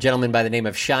for a gentleman by the name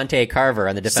of Shante Carver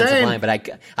on the defensive line,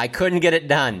 but I couldn't get it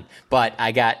done. But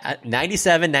I got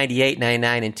 97, 98,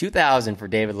 99, and 2000 for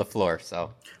David LaFleur.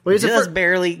 So just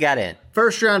barely got in.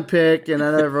 First round pick, and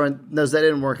I know everyone knows that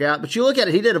didn't work out. But you look at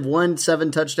it, he did have 1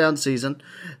 7-touchdown season.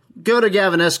 Go to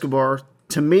Gavin Escobar.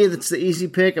 To me, that's the easy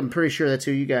pick. I'm pretty sure that's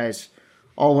who you guys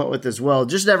all went with as well.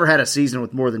 Just never had a season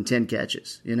with more than 10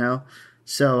 catches,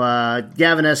 So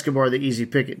Gavin Escobar, the easy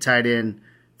pick at tight end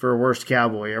for a worst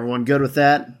Cowboy. Everyone good with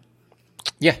that?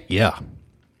 Yeah.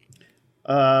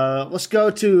 Let's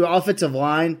go to offensive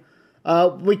line.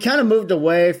 We kind of moved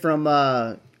away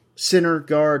from center,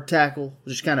 guard, tackle.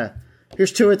 Just kind of,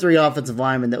 here's 2 or 3 offensive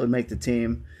linemen that would make the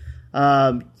team.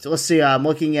 So let's see. I'm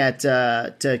looking at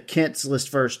to Kent's list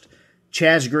first.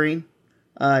 Chaz Green,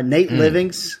 Nate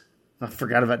Livings. I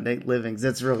forgot about Nate Livings.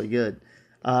 That's really good.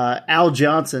 Al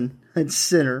Johnson at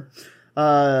center.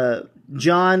 Al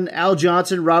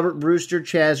Johnson, Robert Brewster,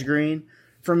 Chaz Green.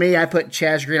 For me, I put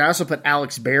Chaz Green. I also put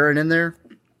Alex Barron in there.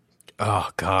 Oh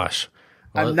gosh,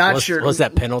 I'm not sure. What was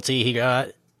that penalty he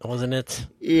got? Wasn't it?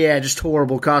 Yeah, just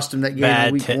horrible costume that game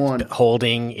in week 1.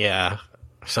 Holding,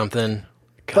 something.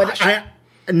 Gosh. But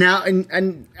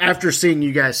and after seeing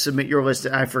you guys submit your list,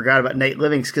 I forgot about Nate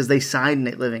Livings because they signed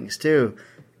Nate Livings too.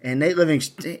 And Nate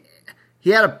Livings, he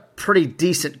had a pretty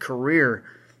decent career.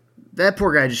 that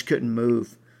poor guy just couldn't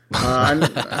move.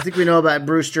 I think we know about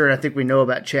Brewster, and I think we know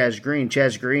about Chaz Green.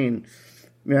 Chaz Green,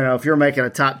 if you're making a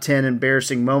top 10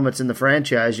 embarrassing moments in the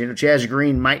franchise, Chaz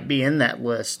Green might be in that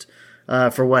list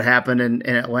for what happened in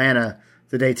Atlanta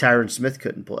the day Tyron Smith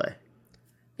couldn't play.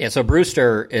 Yeah, so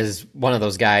Brewster is one of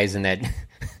those guys in that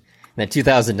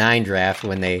 2009 draft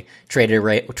when they traded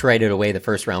away the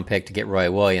first-round pick to get Roy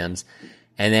Williams,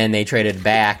 and then they traded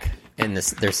back in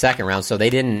their second round. So they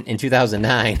didn't, in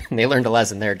 2009, they learned a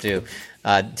lesson there too.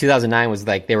 2009 was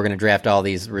like they were going to draft all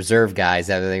these reserve guys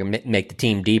that they make the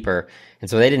team deeper. And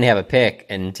so they didn't have a pick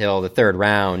until the third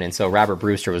round. And so Robert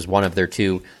Brewster was one of their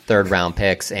 2 third-round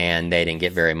picks, and they didn't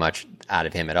get very much out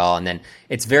of him at all. And then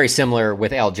it's very similar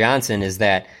with Al Johnson is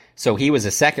that, so he was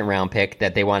a second-round pick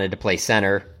that they wanted to play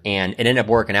center, and it ended up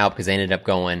working out because they ended up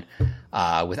going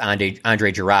with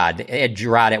Andre Gerard. They had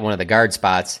Gerard at one of the guard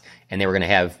spots, and they were going to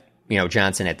have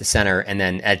Johnson at the center, and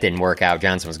then that didn't work out.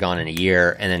 Johnson was gone in a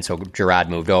year, and then so Gerard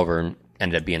moved over and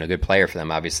ended up being a good player for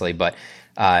them, obviously. But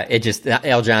the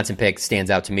Al Johnson pick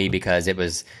stands out to me because it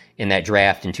was in that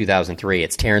draft in 2003.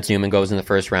 It's Terrence Newman goes in the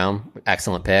first round,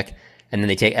 excellent pick, and then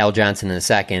they take Al Johnson in the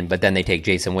second, but then they take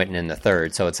Jason Witten in the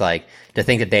third. So it's like, to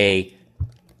think that they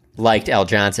liked Al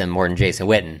Johnson more than Jason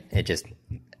Witten, it just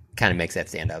kind of makes that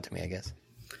stand out to me, I guess.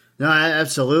 No,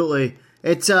 absolutely.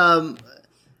 It's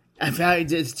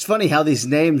funny how these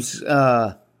names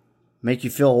make you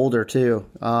feel older too.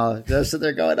 So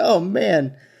they're going, oh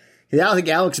man. I think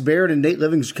Alex Barrett and Nate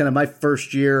Living was kind of my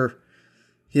first year,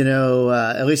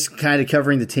 at least kind of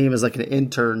covering the team as like an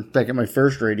intern back at my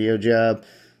first radio job.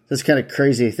 That's kind of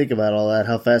crazy to think about all that,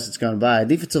 how fast it's gone by.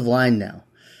 Defensive line now.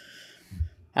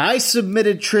 I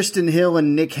submitted Tristan Hill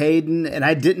and Nick Hayden, and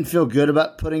I didn't feel good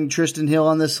about putting Tristan Hill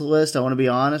on this list. I want to be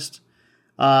honest.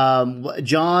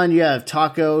 John, you have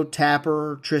Taco,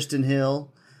 Tapper, Tristan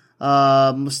Hill.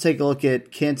 Let's take a look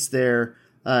at Kent's there.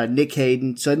 Nick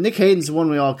Hayden. So Nick Hayden's the one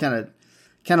we all kind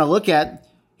of look at.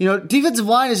 Defensive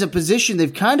line is a position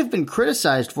they've kind of been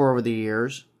criticized for over the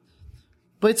years,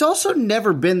 but it's also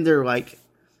never been their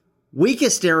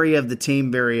weakest area of the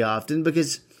team very often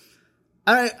because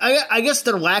I guess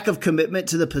their lack of commitment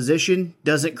to the position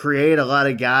doesn't create a lot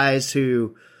of guys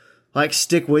who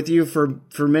stick with you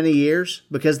for many years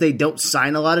because they don't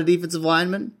sign a lot of defensive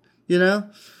linemen.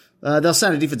 They'll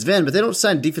sign a defensive end, but they don't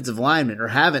sign defensive linemen or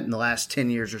haven't in the last 10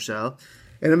 years or so.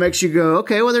 And it makes you go,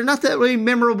 okay, well, they're not that really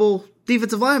memorable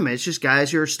defensive linemen. It's just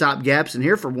guys who are stopgaps and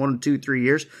here for 1, 2, 3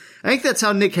 years. I think that's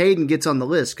how Nick Hayden gets on the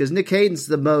list because Nick Hayden's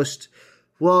the most,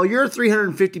 well, you're a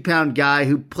 350-pound guy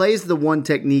who plays the one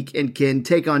technique and can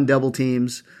take on double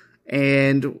teams,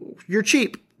 and you're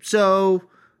cheap. So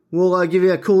we'll give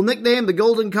you a cool nickname, the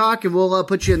Golden Cock, and we'll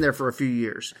put you in there for a few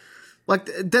years.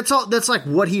 That's all. That's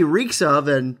what he reeks of,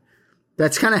 and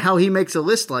that's kind of how he makes a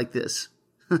list like this.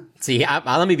 See,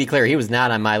 let me be clear. He was not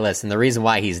on my list, and the reason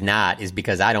why he's not is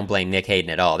because I don't blame Nick Hayden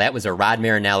at all. That was a Rod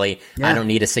Marinelli. Yeah. I don't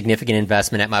need a significant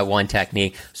investment at my one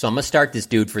technique, so I'm going to start this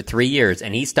dude for 3 years,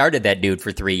 and he started that dude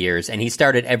for 3 years, and he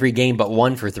started every game but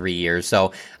one for 3 years.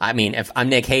 So, I mean, if I'm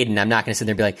Nick Hayden, I'm not going to sit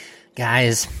there and be like,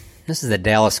 guys, this is the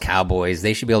Dallas Cowboys.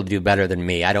 They should be able to do better than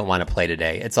me. I don't want to play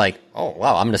today. It's like, oh,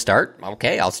 wow, I'm going to start?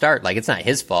 Okay, I'll start. It's not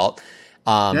his fault.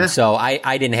 So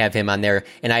I didn't have him on there,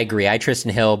 and I agree. I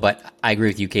Tristan Hill, but I agree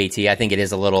with you, KT. I think it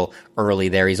is a little early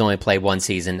there. He's only played one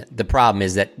season. The problem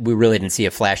is that we really didn't see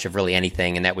a flash of really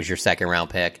anything, and that was your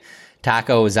second-round pick.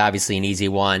 Taco is obviously an easy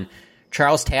one.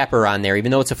 Charles Tapper on there,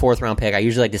 even though it's a fourth-round pick, I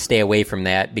usually like to stay away from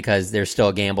that because there's still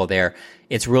a gamble there.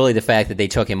 It's really the fact that they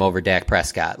took him over Dak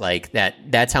Prescott.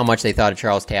 That's how much they thought of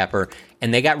Charles Tapper,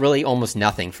 and they got really almost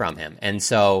nothing from him. And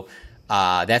so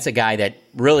that's a guy that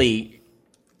really...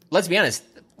 Let's be honest,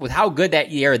 with how good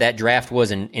that year, that draft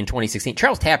was in 2016,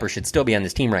 Charles Tapper should still be on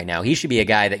this team right now. He should be a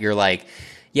guy that you're like,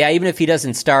 yeah, even if he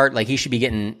doesn't start, he should be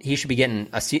getting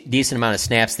a decent amount of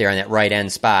snaps there on that right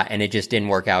end spot, and it just didn't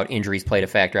work out. Injuries played a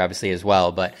factor, obviously, as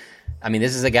well. But, I mean,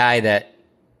 this is a guy that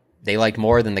they liked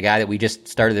more than the guy that we just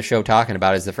started the show talking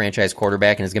about as the franchise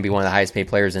quarterback and is going to be one of the highest paid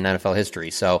players in NFL history.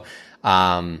 So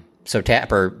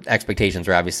Tapper expectations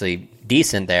were obviously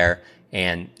decent there,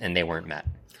 and they weren't met.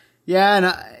 Yeah, and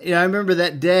I remember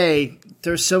that day.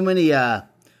 There's so many,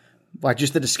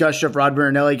 just the discussion of Rod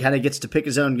Marinelli kind of gets to pick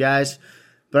his own guys.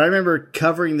 But I remember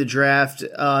covering the draft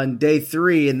on day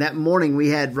 3, and that morning we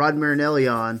had Rod Marinelli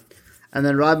on. And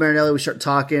then Rod Marinelli, we start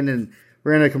talking, and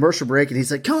we're in a commercial break, and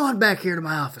he's like, come on back here to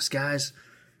my office, guys.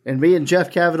 And me and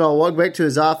Jeff Cavanaugh walk back to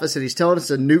his office, and he's telling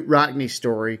us a Newt Rockne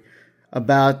story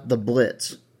about the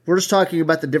blitz. We're just talking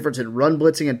about the difference in run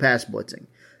blitzing and pass blitzing.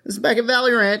 This is back at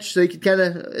Valley Ranch, so you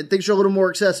can things are a little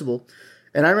more accessible.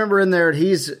 And I remember in there, and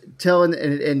he's telling,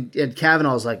 and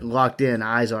Kavanaugh's like locked in,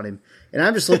 eyes on him. And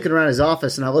I'm just looking around his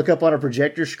office, and I look up on a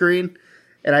projector screen,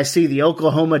 and I see the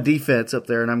Oklahoma defense up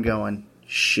there, and I'm going,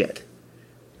 shit.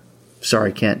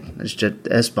 Sorry, Kent. It's just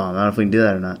S-bomb. I don't know if we can do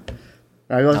that or not.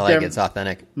 I like there, it's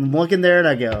authentic. I'm looking there, and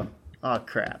I go, oh,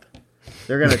 crap.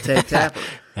 They're going to take Tapper.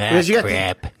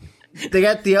 Crap. They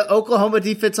got the Oklahoma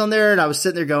defense on there, and I was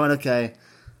sitting there going, okay.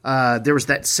 There was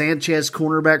that Sanchez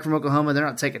cornerback from Oklahoma. They're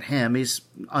not taking him. He's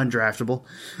undraftable.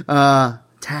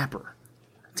 Tapper.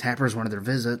 Tapper's one of their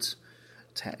visits.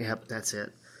 Yep, that's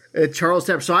it. Charles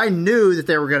Tapper. So I knew that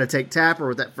they were going to take Tapper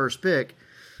with that first pick.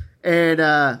 And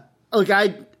look,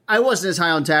 I wasn't as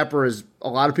high on Tapper as a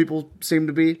lot of people seem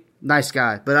to be. Nice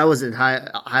guy, but I wasn't high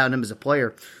on him as a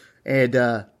player. And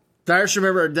I just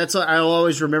remember I'll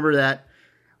always remember that.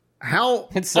 How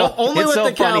only with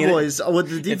the Cowboys with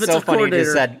the defensive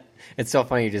coordinator. It's so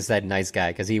funny you just said nice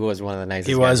guy because he was one of the nicest.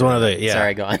 He was guys. one of the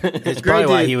Sorry, go on. It's probably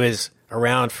why he was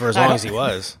around for as long as he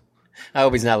was. I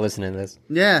hope he's not listening to this.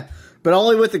 Yeah, but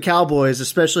only with the Cowboys,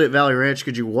 especially at Valley Ranch,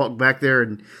 could you walk back there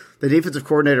and the defensive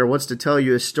coordinator wants to tell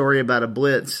you a story about a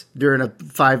blitz during a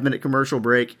 5-minute commercial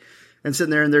break, and sitting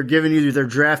there and they're giving you their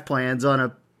draft plans on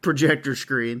a projector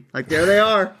screen. Like there they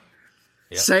are.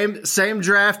 Yep. Same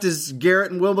draft as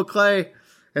Garrett and Will McClay,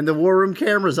 and the War Room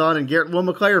cameras on, and Garrett and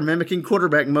Will McClay are mimicking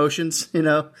quarterback motions. You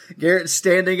know, Garrett's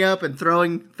standing up and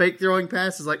fake throwing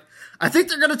passes. Like, I think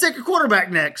they're going to take a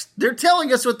quarterback next. They're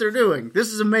telling us what they're doing. This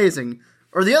is amazing.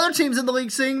 Are the other teams in the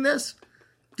league seeing this?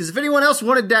 Because if anyone else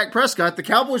wanted Dak Prescott, the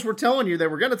Cowboys were telling you they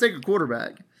were going to take a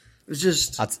quarterback. It was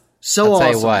just I'll awesome.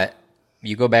 Tell you what,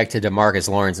 you go back to DeMarcus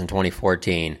Lawrence in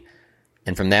 2014.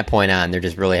 And from that point on, there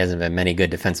just really hasn't been many good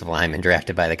defensive linemen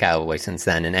drafted by the Cowboys since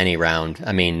then in any round.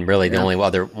 I mean, really the only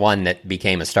other one that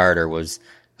became a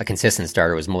consistent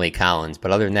starter was Malik Collins. But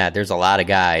other than that, there's a lot of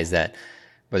guys that,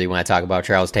 whether you want to talk about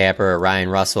Charles Tapper or Ryan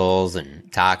Russells and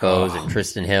Tacos and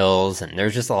Tristan Hills, and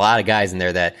there's just a lot of guys in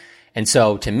there and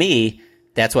so to me,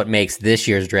 that's what makes this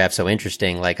year's draft so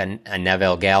interesting, like a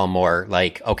Neville Gallimore,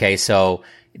 like, okay, so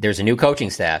there's a new coaching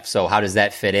staff. So how does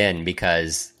that fit in?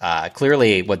 Because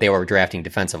clearly what they were drafting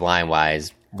defensive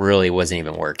line-wise really wasn't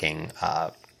even working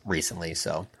recently.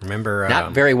 So remember,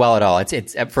 not very well at all.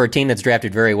 It's for a team that's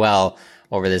drafted very well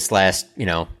over this last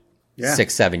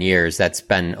 6-7 years. That's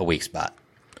been a weak spot.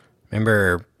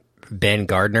 Remember Ben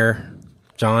Gardner,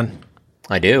 John?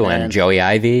 I do, and Joey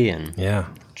Ivy, and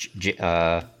Joey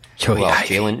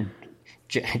Ivy.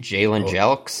 Jalen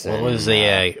Jelks.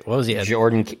 What was he?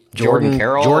 Jordan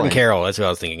Carroll. Jordan Carroll. That's what I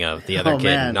was thinking of. The other kid,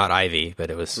 man. not Ivy, but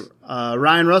it was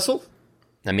Ryan Russell.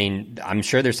 I mean, I'm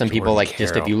sure there's some Jordan people like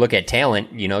Carroll. just if you look at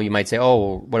talent, you might say,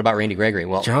 "Oh, what about Randy Gregory?"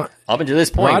 Well, up until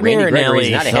this point, Rodney Randy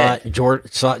Gregory's not ahead.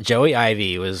 thought Joey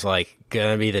Ivy was like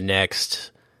gonna be the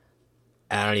next.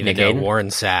 I don't even Nick know, Hayden? Warren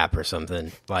Sapp or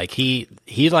something. Like he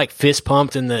like fist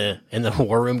pumped in the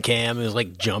War Room cam. It was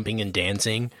like jumping and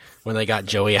dancing when they got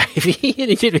Joey Ivy, and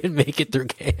he didn't even make it through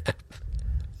camp.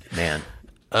 Man,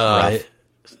 I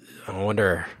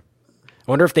wonder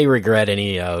if they regret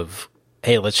any of.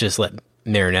 Hey, let's just let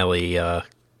Marinelli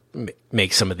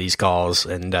make some of these calls,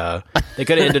 and they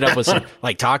could have ended up with some,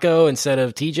 like Taco instead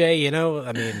of TJ.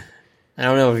 I mean, I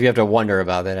don't know if you have to wonder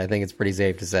about that. I think it's pretty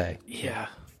safe to say. Yeah.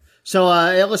 So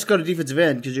let's go to defensive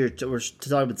end because we're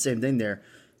talking about the same thing there.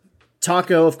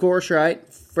 Taco, of course, right?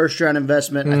 First round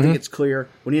investment. I think it's clear.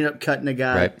 When you end up cutting a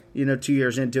guy, 2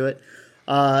 years into it.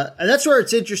 And that's where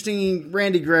it's interesting.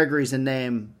 Randy Gregory's a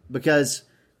name because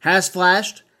has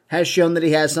flashed, has shown that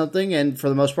he has something, and for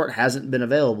the most part hasn't been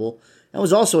available. And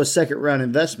was also a second round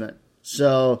investment.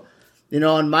 So,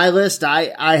 on my list,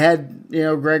 I had,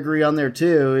 Gregory on there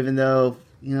too, even though,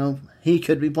 he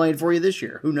could be playing for you this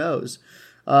year. Who knows?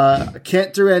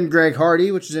 Kent threw in Greg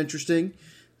Hardy, which is interesting.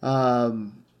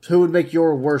 Who would make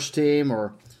your worst team?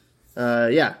 Or,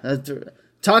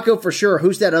 Taco for sure.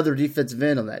 Who's that other defensive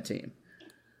end on that team?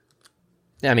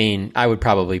 I mean, I would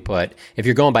probably put, if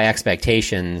you're going by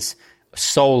expectations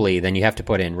solely, then you have to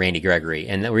put in Randy Gregory.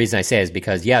 And the reason I say is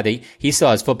because, he still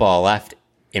has football left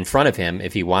in front of him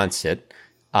if he wants it.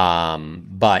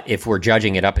 But if we're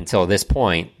judging it up until this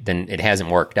point, then it hasn't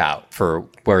worked out for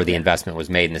where the investment was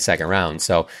made in the second round.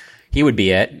 So he would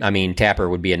be it. I mean, Tapper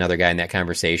would be another guy in that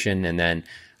conversation. And then,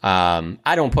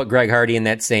 I don't put Greg Hardy in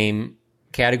that same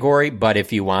category, but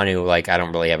if you want to, I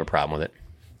don't really have a problem with it.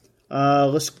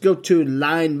 Let's go to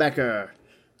linebacker.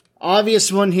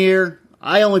 Obvious one here.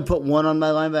 I only put one on my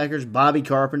linebackers, Bobby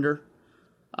Carpenter.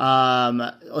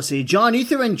 Let's see. John, you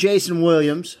threw in Jason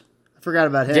Williams. Forgot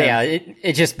about him. Yeah,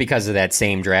 it's just because of that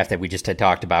same draft that we just had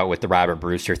talked about with the Robert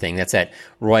Brewster thing. That's that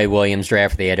Roy Williams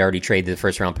draft. They had already traded the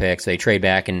first-round pick, so they trade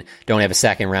back and don't have a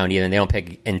second round either, and they don't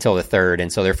pick until the third.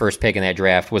 And so their first pick in that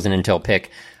draft wasn't until pick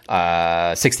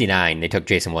 69. They took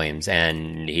Jason Williams,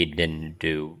 and he didn't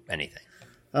do anything.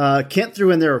 Kent threw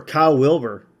in there Kyle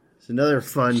Wilbur. It's another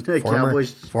fun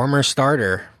Cowboys. Former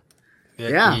starter.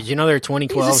 Yeah. You know their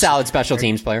 2012... He's a solid special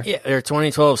teams player. Yeah, their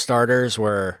 2012 starters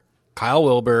were Kyle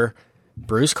Wilbur,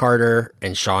 Bruce Carter,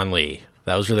 and Sean Lee.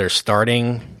 Those were their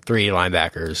starting 3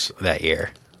 linebackers that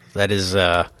year. That is,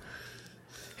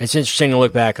 it's interesting to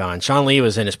look back on. Sean Lee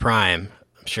was in his prime,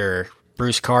 I'm sure.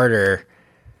 Bruce Carter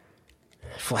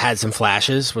had some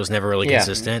flashes, was never really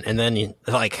consistent. And then, they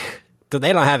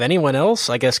don't have anyone else.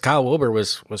 I guess Kyle Wilbur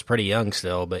was pretty young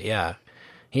still, but yeah.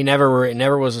 He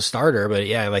never was a starter, but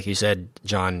yeah, like you said,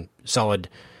 John, solid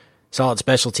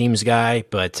special teams guy.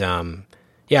 But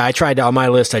yeah, on my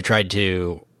list, I tried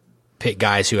to pick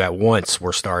guys who at once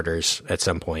were starters at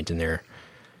some point in their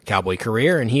Cowboy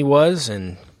career, and he was,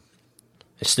 and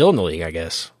is still in the league, I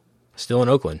guess, still in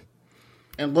Oakland.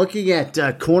 And looking at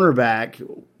cornerback,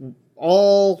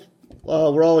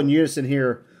 we're all in unison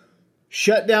here.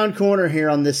 Shutdown corner here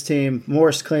on this team,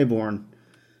 Morris Claiborne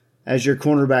as your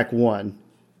cornerback 1.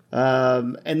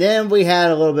 And then we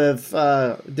had a little bit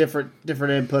of different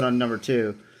input on number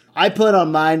 2. I put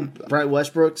on mine Brett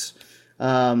Westbrooks,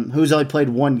 who's only played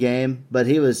 1 game, but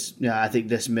he was, I think,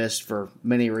 dismissed for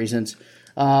many reasons.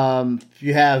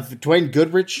 You have Dwayne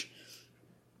Goodrich.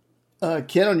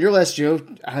 Ken, on your list,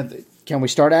 can we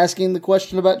start asking the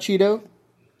question about Cheeto?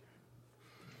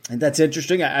 And that's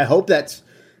interesting. I hope that's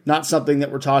not something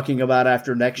that we're talking about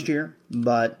after next year,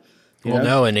 but we'll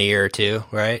know in a year or two,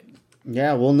 right?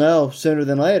 Yeah, we'll know sooner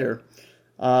than later.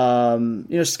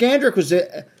 Scandrick was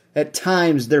at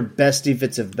times their best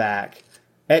defensive back.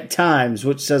 At times,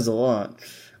 which says a lot.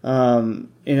 And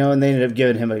they ended up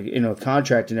giving him a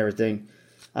contract and everything.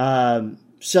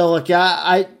 So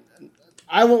I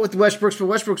went with Westbrooks, but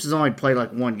Westbrooks has only played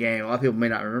 1 game. A lot of people may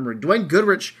not remember. Dwayne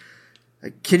Goodrich,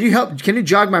 can you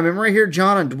jog my memory here,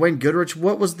 John, on Dwayne Goodrich?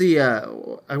 What was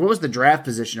the draft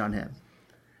position on him?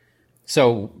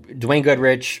 So Dwayne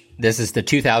Goodrich, this is the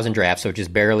 2000 draft, so it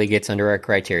just barely gets under our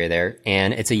criteria there.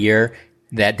 And it's a year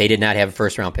that they did not have a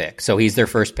first-round pick. So he's their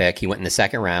first pick. He went in the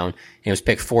second round, and he was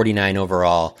picked 49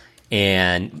 overall.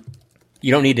 And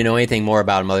you don't need to know anything more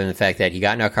about him other than the fact that he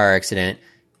got in a car accident,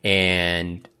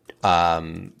 and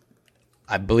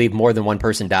I believe more than one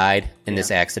person died in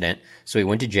this accident. So he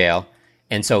went to jail.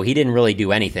 And so he didn't really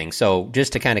do anything. So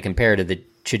just to kind of compare to the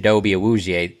Chidobe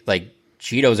Awuzie,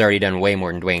 Cheeto's already done way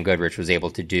more than Dwayne Goodrich was able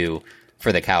to do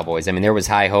for the Cowboys. I mean, there was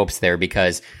high hopes there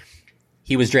because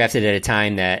he was drafted at a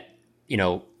time that,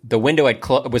 the window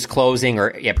was closing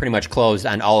pretty much closed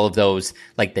on all of those,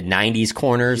 the 90s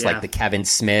corners, like the Kevin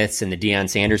Smiths and the Deion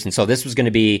Sanders. And so this was going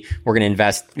to be, we're going to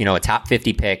invest, a top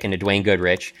 50 pick into Dwayne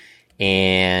Goodrich.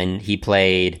 And he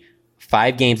played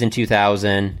 5 games in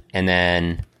 2000, and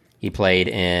then he played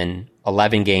in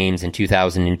 11 games in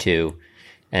 2002.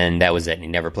 And that was it. And he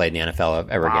never played in the NFL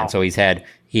ever again. So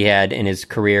he had in his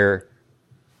career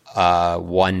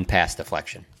 1 pass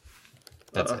deflection.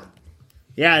 That's it.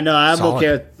 Yeah, no, I'm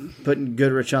okay with putting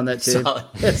Goodrich on that team.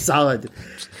 Solid.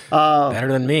 Better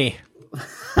than me.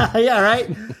 Yeah, right?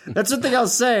 That's the thing I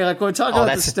was saying. When we talk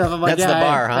about this stuff, I'm like, that's the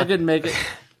bar, huh? I couldn't make it.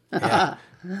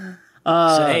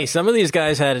 So, some of these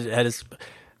guys had as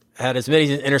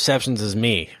many interceptions as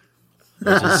me,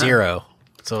 which is 0.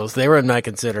 So they were in my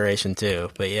consideration too.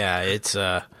 But yeah, it's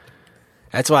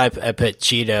that's why I put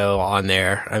Cheeto on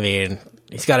there. I mean,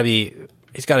 he's got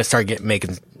to start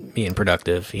being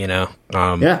productive. The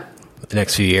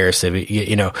next few years,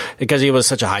 because he was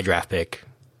such a high draft pick.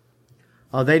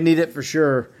 Oh, they need it for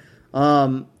sure.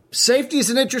 Safety is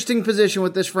an interesting position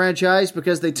with this franchise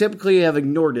because they typically have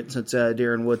ignored it since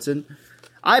Darren Woodson.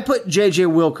 I put J.J.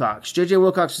 Wilcox. J.J.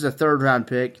 Wilcox is a 3rd-round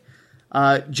pick.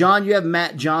 John, you have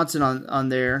Matt Johnson on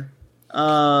there.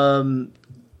 Who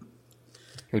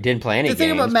didn't play any games. The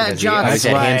thing about Matt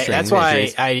Johnson. That's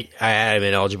why I had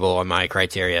him eligible on my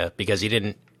criteria because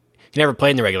he never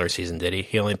played in the regular season, did he?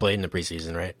 He only played in the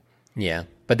preseason, right? Yeah.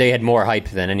 But they had more hype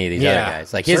than any of these other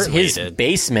guys.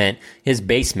 His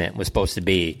basement was supposed to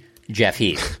be Jeff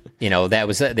Heath. They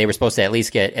were supposed to at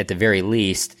least get, at the very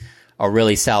least, a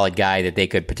really solid guy that they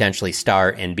could potentially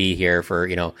start and be here for,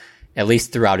 at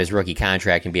least throughout his rookie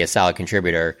contract and be a solid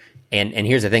contributor. And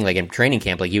here's the thing, in training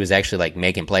camp, he was actually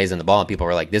making plays on the ball, and people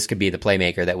were like, this could be the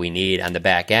playmaker that we need on the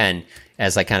back end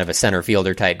as kind of a center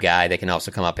fielder type guy that can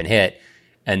also come up and hit.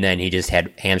 And then he just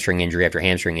had hamstring injury after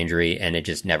hamstring injury, and it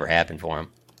just never happened for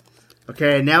him.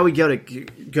 Okay, now we go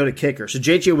to kicker. So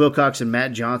J.J. Wilcox and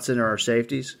Matt Johnson are our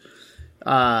safeties.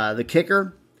 The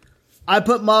kicker, I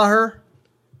put Maher.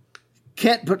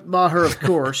 Kent put Maher, of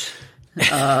course.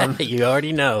 You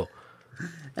already know.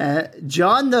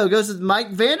 John, though, goes with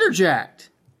Mike Vanderjagt.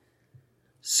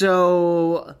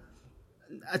 So,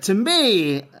 to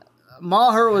me,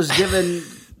 Maher was given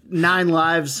 9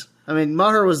 lives. I mean,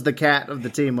 Maher was the cat of the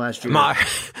team last year.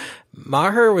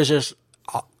 Maher was just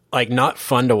like not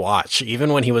fun to watch,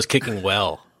 even when he was kicking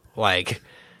well. Like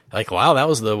wow, that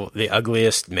was the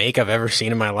ugliest make I've ever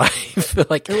seen in my life.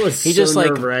 Like it was he so just like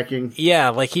nerve-wracking. Yeah,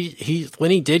 like he when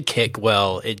he did kick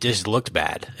well, it just looked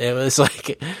bad. It was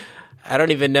like I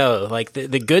don't even know. Like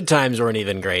the good times weren't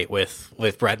even great with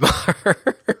Brett Maher.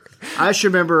 I just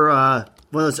remember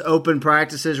one of those open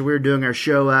practices. We were doing our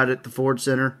show out at the Ford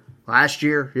Center last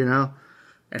year,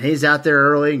 and he's out there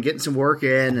early and getting some work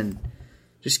in and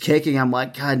just kicking. I'm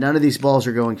like, God, none of these balls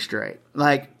are going straight.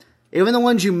 Like, even the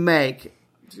ones you make,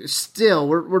 still,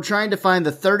 we're trying to find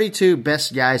the 32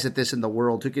 best guys at this in the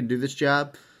world who can do this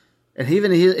job. And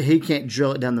even he can't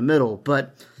drill it down the middle.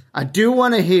 But I do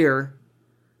want to hear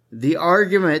the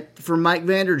argument for Mike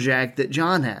Vanderjagt that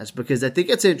John has, because I think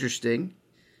it's interesting.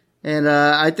 And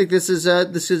I think this is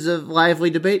a lively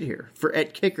debate here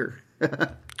at kicker.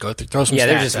 Throw some yeah, stats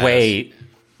they're just at way –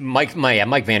 Mike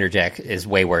Vanderjagt is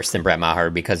way worse than Brett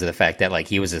Maher because of the fact that like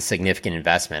he was a significant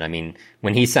investment. I mean,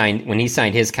 when he signed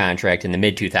his contract in the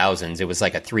mid 2000s, it was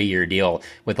like a 3-year deal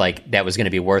with like that was going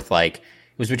to be worth like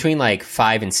it was between like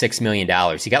 $5 and $6 million.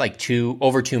 He got like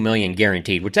over $2 million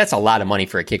guaranteed, which that's a lot of money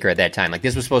for a kicker at that time. Like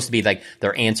this was supposed to be like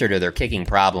their answer to their kicking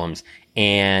problems,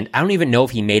 and I don't even know if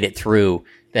he made it through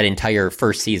that entire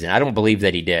first season. I don't believe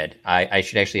that he did. I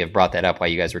should actually have brought that up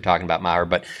while you guys were talking about Maher,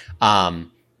 but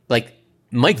like.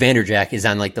 Mike Vanderjagt is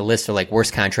on like the list of like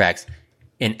worst contracts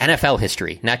in NFL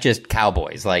history, not just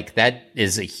Cowboys. Like that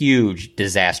is a huge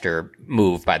disaster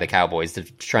move by the Cowboys to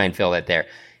try and fill that there.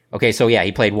 Okay, so yeah,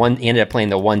 he ended up playing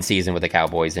the one season with the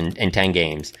Cowboys in 10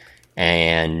 games,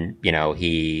 and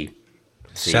he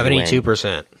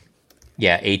 72%.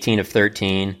 Yeah, 18 of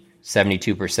 13,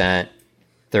 72%,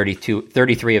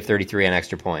 33 of 33 on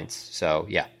extra points. So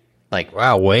yeah, like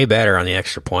wow, way better on the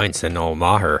extra points than old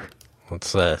Maher.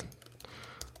 Let's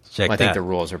check I that. think the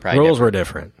rules were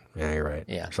different. Yeah, you're right.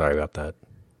 Yeah. Sorry about that.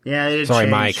 Yeah, it Sorry,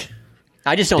 changed. Mike.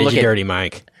 I just don't Did look you at dirty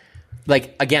Mike.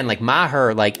 like again, like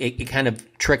Maher, like it kind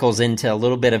of trickles into a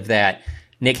little bit of that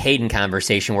Nick Hayden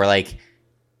conversation where like,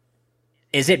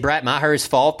 is it Brett Maher's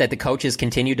fault that the coaches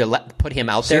continue to put him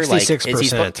out there? Like,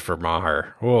 66% for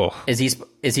Maher. Whoa. Is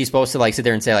he supposed to like sit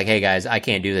there and say like, hey guys, I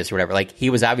can't do this or whatever? Like he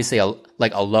was obviously a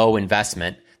low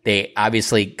investment. They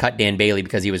obviously cut Dan Bailey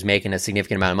because he was making a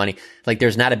significant amount of money. Like,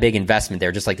 there's not a big investment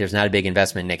there, just like there's not a big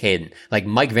investment in Nick Hayden. Like,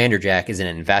 Mike Vanderjagt is an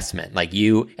investment. Like,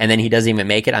 and then he doesn't even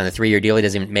make it on the 3-year deal. He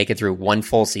doesn't even make it through one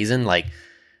full season. Like,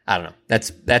 I don't know.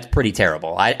 That's pretty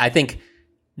terrible. I think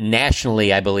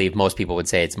nationally, I believe most people would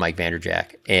say it's Mike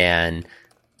Vanderjagt. And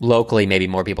locally, maybe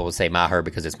more people would say Maher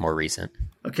because it's more recent.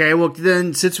 Okay, well,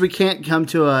 then, since we can't come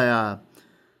to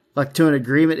an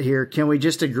agreement here, can we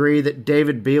just agree that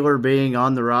David Beeler being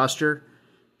on the roster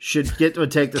would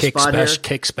take the spot here?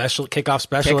 Kickoff specialist.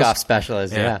 Kickoff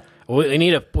specialist, yeah. We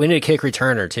need a kick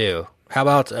returner too. How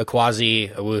about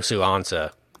Akwazi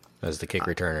Owusu-Ansah as the kick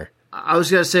returner? I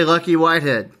was going to say Lucky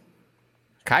Whitehead.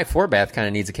 Kai Forbath kind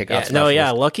of needs a kickoff specialist.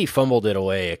 No, Lucky fumbled it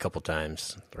away a couple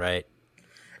times, right?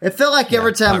 It felt like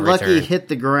every time Lucky hit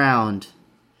the ground,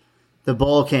 the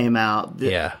ball came out.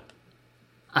 Yeah.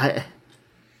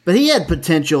 But he had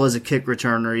potential as a kick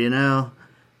returner,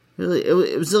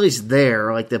 It was at least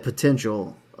there, like the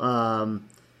potential.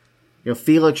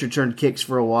 Felix returned kicks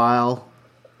for a while.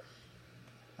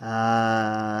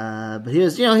 But he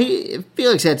was,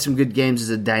 Felix had some good games as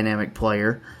a dynamic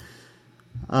player.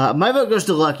 My vote goes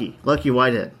to Lucky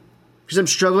Whitehead. Because I'm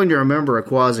struggling to remember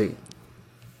Akwazi.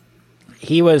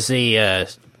 He was the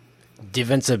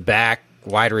defensive back,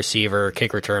 wide receiver,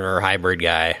 kick returner, hybrid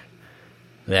guy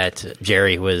that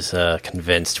Jerry was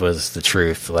convinced was the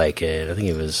truth. Like, I think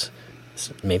it was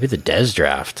maybe the Dez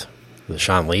draft, the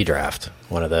Sean Lee draft,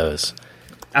 one of those.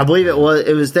 I believe it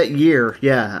was that year.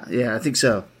 Yeah, I think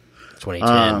so.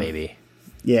 2010, maybe.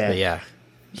 Yeah. But yeah.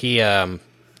 He, another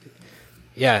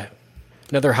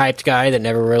hyped guy that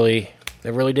never really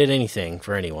did anything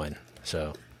for anyone.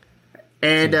 So.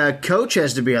 And coach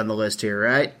has to be on the list here,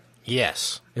 right?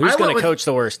 Yes. Who's going to coach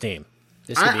the worst team?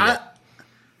 This could be it.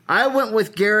 I went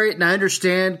with Garrett, and I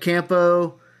understand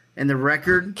Campo and the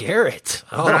record. Garrett.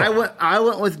 Oh. But I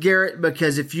went with Garrett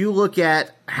because if you look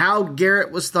at how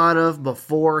Garrett was thought of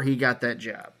before he got that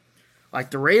job,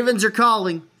 like the Ravens are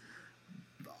calling,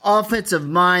 offensive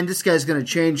mind. This guy's going to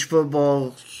change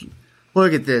football.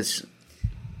 Look at this.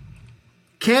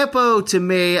 Campo, to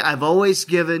me, I've always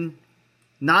given,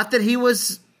 not that he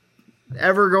was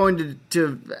ever going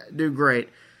to do great.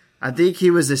 I think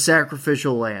he was a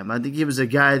sacrificial lamb. I think he was a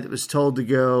guy that was told to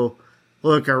go,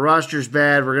 look, our roster's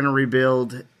bad, we're going to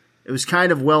rebuild. It was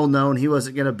kind of well known he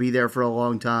wasn't going to be there for a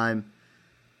long time.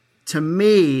 To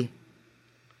me,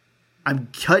 I'm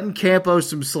cutting Campo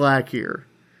some slack here.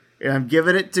 And I'm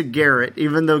giving it to Garrett,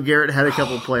 even though Garrett had a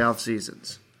couple playoff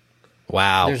seasons.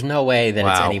 Wow. There's no way that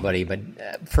it's anybody, but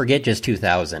forget just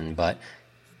 2000. But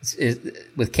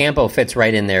with Campo fits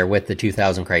right in there with the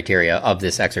 2000 criteria of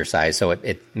this exercise, so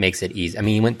it makes it easy. I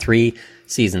mean, he went 3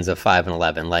 seasons of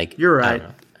 5-11. Like, you're right. I don't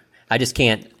know. I just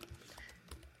can't.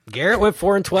 Garrett went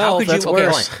 4-12. That's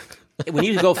worse. When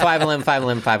you go 5-11,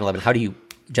 5-11, 5-11, how do you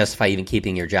justify even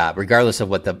keeping your job, regardless of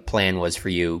what the plan was for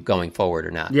you going forward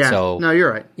or not? Yeah. So, no,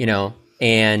 you're right. You know,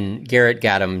 and Garrett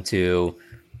got him to,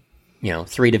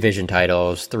 3 division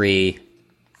titles, 3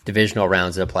 divisional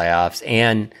rounds of the playoffs,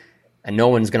 and no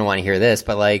one's going to want to hear this,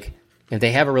 but like, if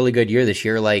they have a really good year this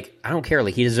year, like, I don't care.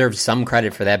 Like, he deserves some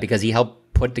credit for that because he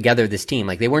helped put together this team.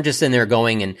 Like, they weren't just in there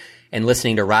going and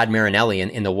listening to Rod Marinelli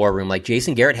in the war room. Like,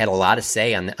 Jason Garrett had a lot of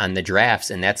say on the drafts,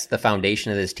 and that's the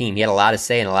foundation of this team. He had a lot of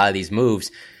say in a lot of these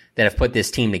moves that have put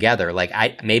this team together. Like,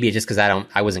 maybe it's just because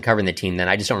I wasn't covering the team then.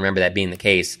 I just don't remember that being the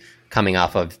case coming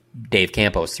off of Dave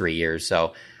Campos' 3 years.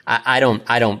 So I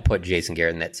don't put Jason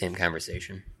Garrett in that same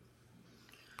conversation.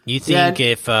 You think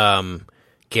if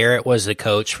Garrett was the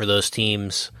coach for those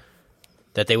teams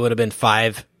that they would have been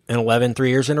 5-11 3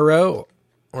 years in a row?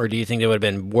 Or do you think they would have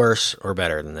been worse or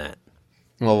better than that?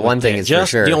 Well, one thing is for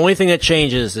sure. The only thing that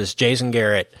changes is Jason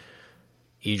Garrett.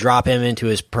 You drop him into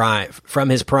his prime, from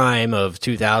his prime of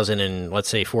 2000 and let's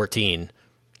say 14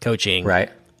 coaching,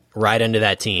 right into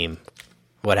that team.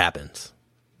 What happens?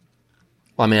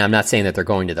 Well, I mean, I'm not saying that they're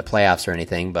going to the playoffs or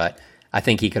anything, but I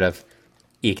think he could have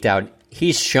eked out.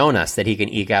 He's shown us that he can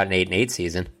eke out an 8-8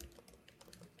 season.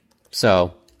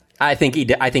 So I think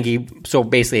he. So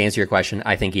basically, to answer your question,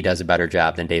 I think he does a better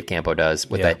job than Dave Campo does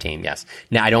with that team. Yes.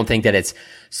 Now, I don't think that it's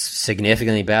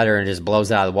significantly better and just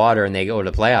blows out of the water and they go to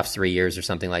the playoffs 3 years or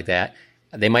something like that.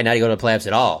 They might not go to the playoffs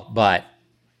at all, but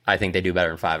I think they do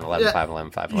better in 5-11,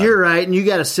 5-11, 5-11. You're right, and you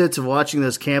got a sense of watching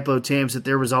those Campo teams that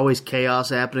there was always chaos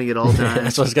happening at all times.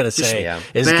 That's what I was going to say.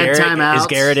 Is Bad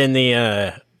Garrett in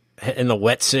the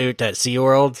wetsuit at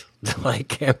SeaWorld like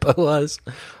Campo was?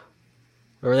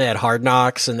 Or they had Hard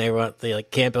Knocks, and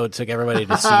Campo took everybody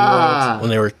to SeaWorld when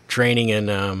they were training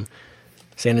in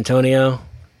San Antonio.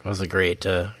 That was a great.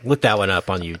 Look that one up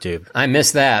on YouTube. I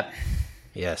missed that.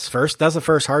 Yes, that's the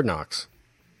first Hard Knocks.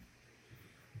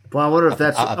 Well, I wonder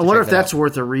if that's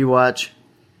worth a rewatch.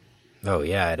 Oh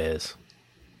yeah, it is.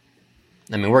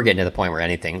 I mean, we're getting to the point where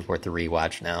anything's worth a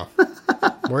rewatch now.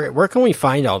 Where can we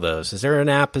find all those? Is there an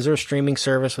app? Is there a streaming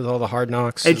service with all the Hard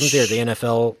Knocks? Isn't there the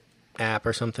NFL app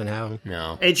or something? How?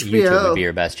 No. HBO YouTube would be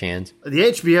your best chance. The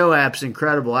HBO app's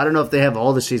incredible. I don't know if they have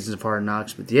all the seasons of Hard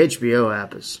Knocks, but the HBO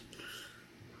app is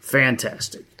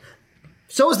fantastic.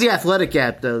 So is the Athletic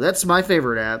app, though. That's my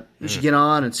favorite app. You should get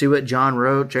on and see what John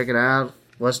wrote. Check it out.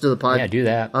 Listen to the podcast. Yeah, do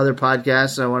that. Other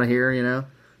podcasts I want to hear,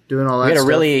 doing all that stuff.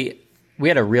 We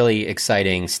had a really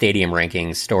exciting stadium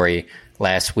rankings story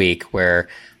last week where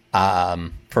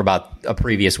for about a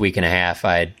previous week and a half,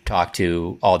 I had talked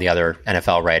to all the other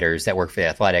NFL writers that work for The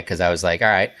Athletic because I was like, all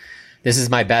right, this is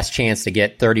my best chance to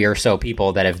get 30 or so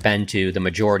people that have been to the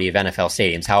majority of NFL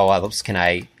stadiums. How else can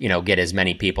I, get as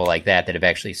many people like that have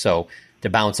actually, so to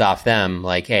bounce off them,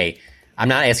 like, hey, I'm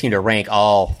not asking you to rank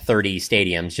all 30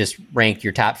 stadiums, just rank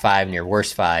your top 5 and your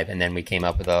worst 5. And then we came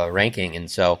up with a ranking. And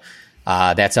so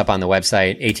that's up on the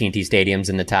website, AT&T Stadiums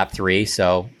in the top 3.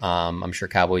 So I'm sure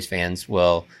Cowboys fans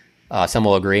will, some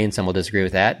will agree and some will disagree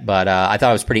with that. But I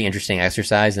thought it was a pretty interesting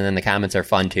exercise. And then the comments are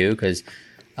fun too, because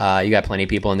you got plenty of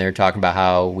people in there talking about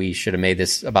how we should have made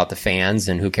this about the fans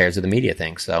and who cares what the media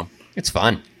thinks. So it's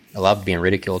fun. I love being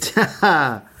ridiculed.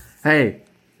 Hey,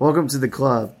 welcome to the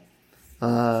club.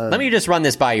 Let me just run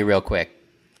this by you real quick.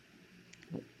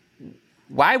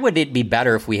 Why would it be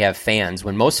better if we have fans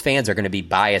when most fans are going to be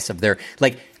biased of their,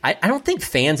 like, I don't think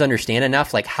fans understand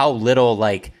enough, like, how little,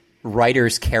 like,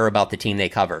 writers care about the team they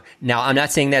cover. Now, I'm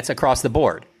not saying that's across the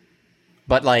board,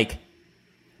 but, like,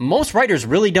 most writers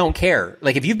really don't care.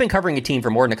 Like, if you've been covering a team for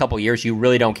more than a couple of years, you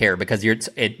really don't care because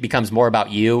it becomes more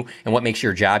about you and what makes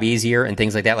your job easier and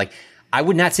things like that. Like, I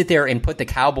would not sit there and put the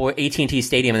AT&T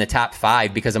Stadium in the top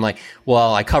 5 because I'm like,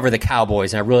 well, I cover the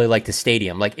Cowboys and I really like the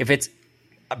stadium. Like, if it's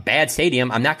a bad stadium,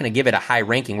 I'm not going to give it a high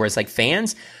ranking. Whereas, like,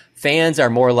 fans are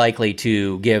more likely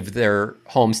to give their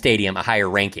home stadium a higher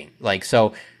ranking. Like,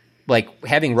 so like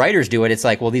having writers do it, it's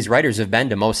like, well, these writers have been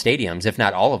to most stadiums, if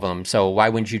not all of them. So why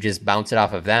wouldn't you just bounce it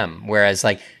off of them? Whereas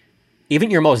like even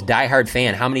your most diehard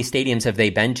fan, how many stadiums have they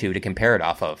been to compare it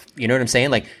off of? You know what I'm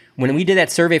saying? Like when we did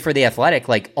that survey for The Athletic,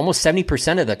 like almost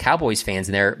 70% of the Cowboys fans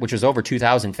in there, which was over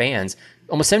 2,000 fans,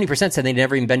 almost 70% said they'd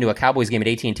never even been to a Cowboys game at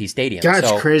AT&T Stadium. That's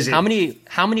so crazy. How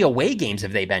many away games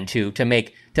have they been to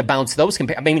bounce those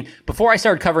compare? I mean, before I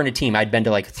started covering a team, I'd been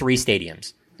to like 3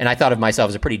 stadiums. And I thought of myself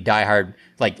as a pretty diehard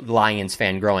like Lions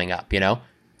fan growing up, you know?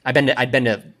 I've been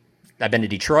to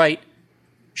Detroit,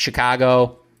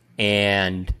 Chicago,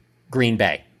 and Green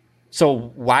Bay. So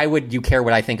why would you care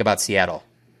what I think about Seattle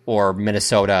or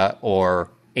Minnesota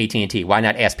or AT&T? Why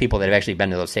not ask people that have actually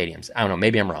been to those stadiums? I don't know.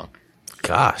 Maybe I'm wrong.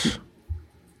 Gosh.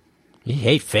 You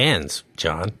hate fans,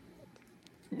 John.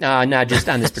 Not just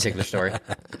on this particular story.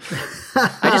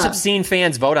 I just have seen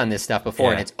fans vote on this stuff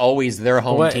before, and it's always their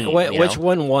home team. Which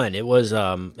one won? It was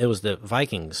the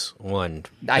Vikings won.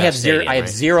 I have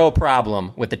zero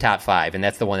problem with the top 5, and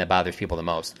that's the one that bothers people the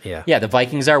most. Yeah. The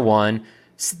Vikings are 1,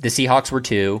 the Seahawks were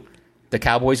 2, the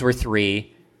Cowboys were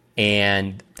 3,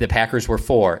 and the Packers were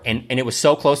 4. And it was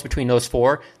so close between those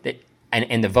 4 that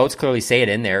and the votes clearly say it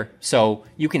in there. So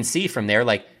you can see from there,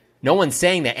 like, no one's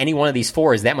saying that any one of these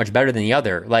 4 is that much better than the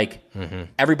other. Like,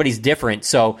 everybody's different.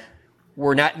 So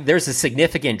there's a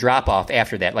significant drop off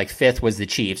after that. Like, 5th was the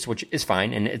Chiefs, which is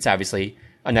fine. And it's obviously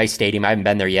a nice stadium. I haven't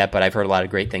been there yet, but I've heard a lot of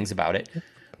great things about it.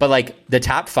 But like the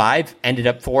top 5 ended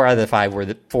up 4 out of the 5 were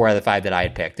the 4 out of the 5 that I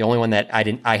had picked. The only one that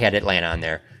I had Atlanta on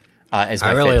there. As my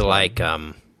I really 5th like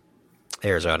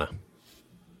Arizona.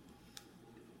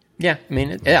 Yeah. I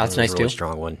mean, it's nice a really too.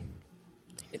 Strong one.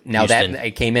 Now Houston. that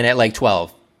it came in at like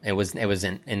 12. It was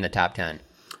in the top 10.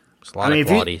 There's a lot of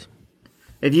qualities.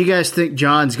 If you guys think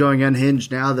John's going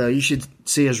unhinged now, though, you should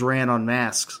see his rant on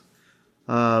masks.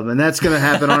 And that's going to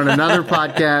happen on another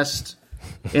podcast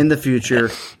in the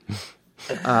future.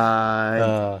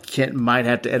 Might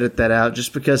have to edit that out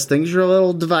just because things are a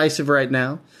little divisive right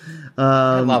now.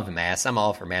 I love masks. I'm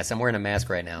all for masks. I'm wearing a mask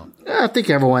right now. I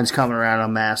think everyone's coming around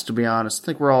on masks, to be honest. I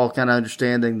think we're all kind of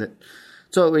understanding that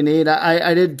it's what we need.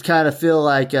 I did kind of feel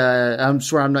like I'm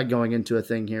sure I'm not going into a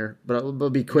thing here, but it'll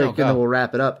be quick and then we'll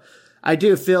wrap it up. I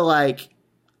do feel like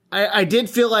I did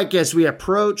feel like as we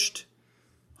approached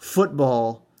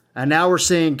football, and now we're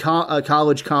seeing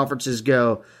college conferences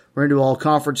go. We're into all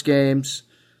conference games.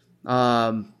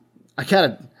 I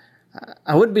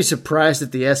wouldn't be surprised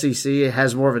if the SEC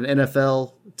has more of an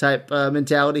NFL type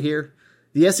mentality here.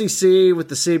 The SEC with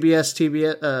the CBS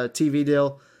TV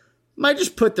deal might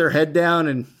just put their head down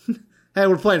and, hey,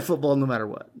 we're playing football no matter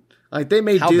what. Like they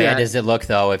may do that. How bad does it look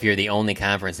though if you're the only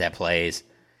conference that plays?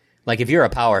 Like if you're a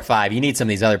Power 5, you need some of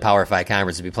these other Power 5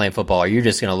 conferences to be playing football, or you're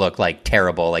just going to look like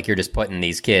terrible. Like you're just putting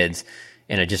these kids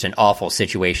in just an awful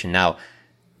situation. Now,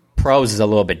 pros is a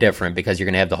little bit different because you're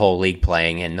going to have the whole league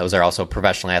playing, and those are also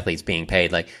professional athletes being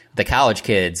paid. Like the college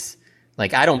kids,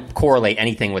 like I don't correlate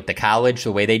anything with the college,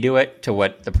 the way they do it, to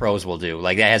what the pros will do.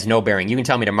 Like that has no bearing. You can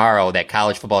tell me tomorrow that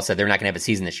college football said they're not going to have a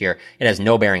season this year. It has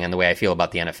no bearing on the way I feel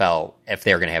about the NFL if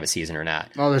they're going to have a season or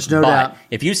not. Oh, there's no doubt.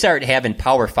 If you start having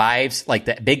Power 5s, like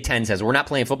the Big Ten says, we're not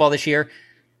playing football this year,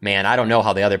 man, I don't know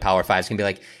how the other Power 5s can be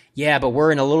like, yeah, but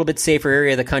we're in a little bit safer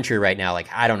area of the country right now. Like,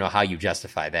 I don't know how you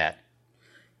justify that.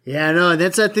 Yeah, no, I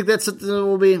think that's something that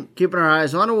we'll be keeping our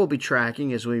eyes on and we'll be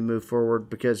tracking as we move forward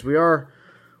because we're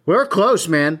close,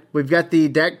 man. We've got the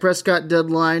Dak Prescott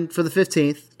deadline for the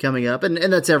 15th coming up, and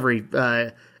that's every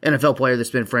NFL player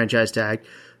that's been franchise tagged.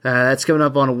 That's coming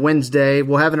up on a Wednesday.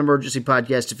 We'll have an emergency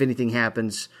podcast if anything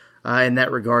happens in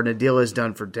that regard, and a deal is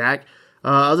done for Dak.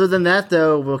 Other than that,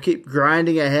 though, we'll keep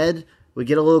grinding ahead. We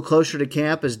get a little closer to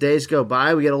camp as days go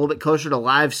by. We get a little bit closer to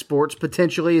live sports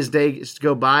potentially as days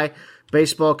go by.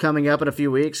 Baseball coming up in a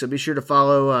few weeks, so be sure to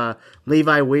follow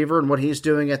Levi Weaver and what he's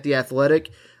doing at The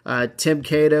Athletic. Tim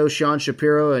Cato, Sean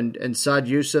Shapiro, and Saad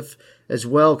Youssef as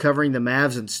well, covering the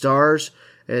Mavs and Stars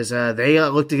as they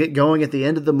look to get going at the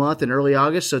end of the month in early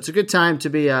August. So it's a good time to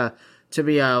be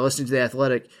listening to The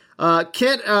Athletic.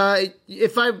 Kent,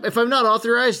 if I'm not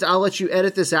authorized, I'll let you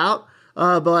edit this out.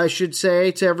 But I should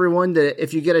say to everyone that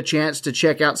if you get a chance to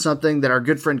check out something that our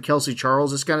good friend Kelsey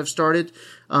Charles has kind of started,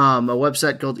 a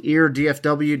website called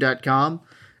eardfw.com.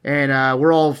 And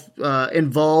we're all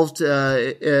involved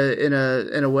in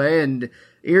a way. And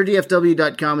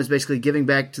eardfw.com is basically giving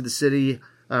back to the city,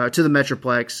 to the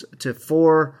Metroplex, to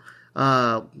 4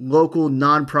 local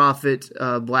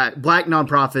nonprofit, black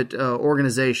nonprofit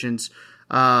organizations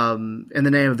in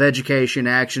the name of education,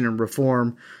 action, and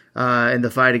reform. In the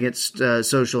fight against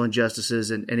social injustices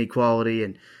and inequality.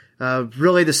 And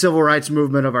really the civil rights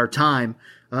movement of our time.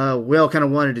 We all kind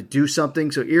of wanted to do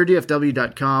something. So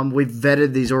eardfw.com, we've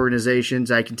vetted these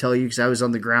organizations. I can tell you because I was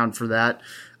on the ground for that.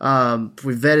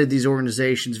 We've vetted these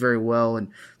organizations very well, and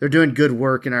they're doing good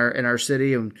work in our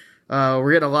city. And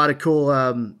we're getting a lot of cool.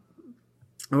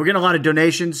 We're getting a lot of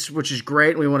donations, which is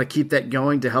great. We want to keep that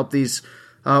going to help these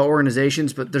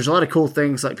organizations. But there's a lot of cool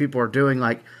things like people are doing.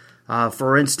 Like,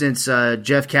 for instance,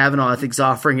 Jeff Kavanaugh, I think, is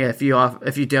offering if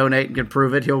you donate and can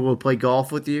prove it, he'll go play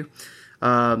golf with you.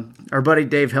 Our buddy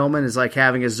Dave Hillman is like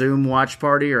having a Zoom watch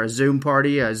party or a Zoom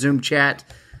party, a Zoom chat.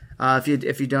 If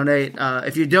you donate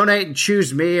and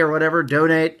choose me or whatever,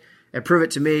 donate and prove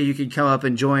it to me, you can come up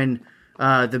and join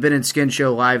the Ben and Skin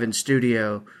Show live in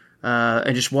studio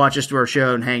and just watch us do our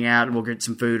show and hang out, and we'll get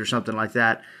some food or something like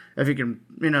that. If you can,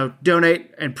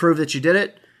 donate and prove that you did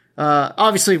it.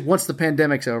 Obviously, once the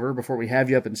pandemic's over, before we have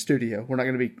you up in studio, we're not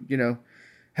going to be,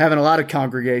 having a lot of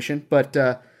congregation, but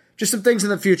just some things in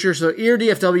the future. So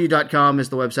eardfw.com is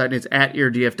the website, and it's at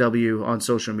eardfw on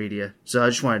social media. So I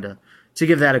just wanted to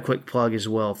give that a quick plug as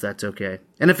well, if that's okay.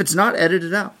 And if it's not, edit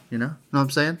it out, know what I'm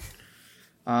saying?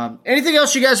 Anything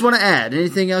else you guys want to add?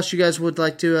 Anything else you guys would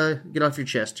like to get off your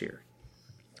chest here?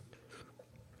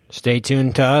 Stay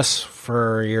tuned to us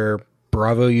for your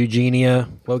Bravo Eugenia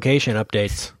location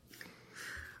updates.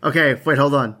 Okay, wait,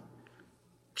 hold on.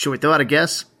 Should we throw out a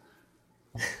guess?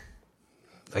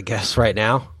 I guess right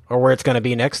now? Or where it's going to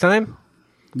be next time?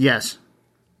 Yes.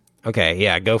 Okay,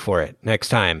 yeah, go for it. Next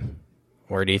time.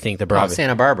 Where do you think the Bravo...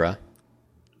 Santa Barbara.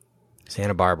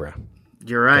 Santa Barbara.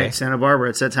 You're right, Okay. Santa Barbara.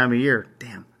 It's that time of year.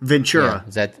 Damn. Ventura. Yeah,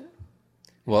 is that...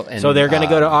 Well, and, So they're going to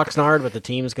go to Oxnard, but the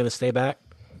team's going to stay back?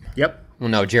 Yep. Well,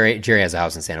 no, Jerry has a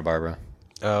house in Santa Barbara.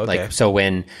 Oh, okay. Like, so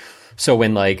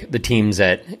when like the teams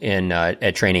at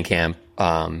training camp,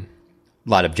 a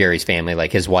lot of Jerry's family,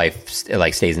 like his wife,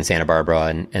 stays in Santa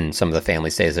Barbara, and some of the family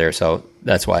stays there. So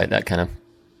that's why that kind of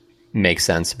makes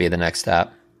sense to be the next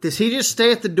stop. Does he just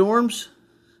stay at the dorms?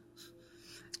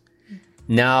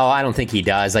 No, I don't think he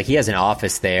does. Like, he has an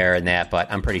office there and that,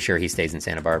 but I'm pretty sure he stays in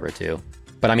Santa Barbara too.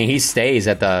 But I mean, he stays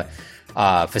at the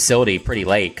facility pretty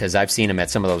late, because I've seen him at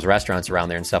some of those restaurants around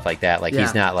there and stuff like that. Like,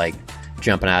 he's not like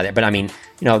jumping out of there. But I mean,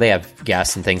 they have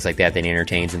guests and things like that he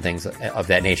entertains and things of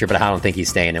that nature. But I don't think he's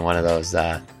staying in one of those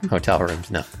hotel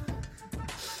rooms. No.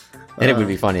 And it would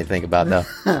be funny to think about, though.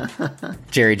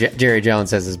 Jerry Jones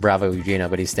says it's Bravo Eugenia,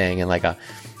 but he's staying in like a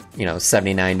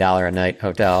 $79 a night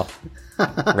hotel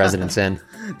residence inn.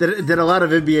 That a lot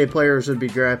of NBA players would be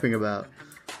griping about.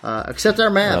 Except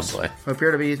our Mavs, Oh, boy. who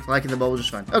appear to be liking the bubble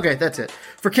just fine. Okay, that's it.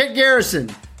 For Kent Garrison,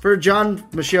 for John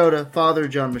Machota, Father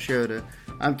John Machota,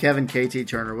 I'm Kevin KT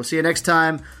Turner. We'll see you next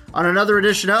time on another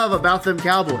edition of About Them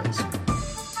Cowboys.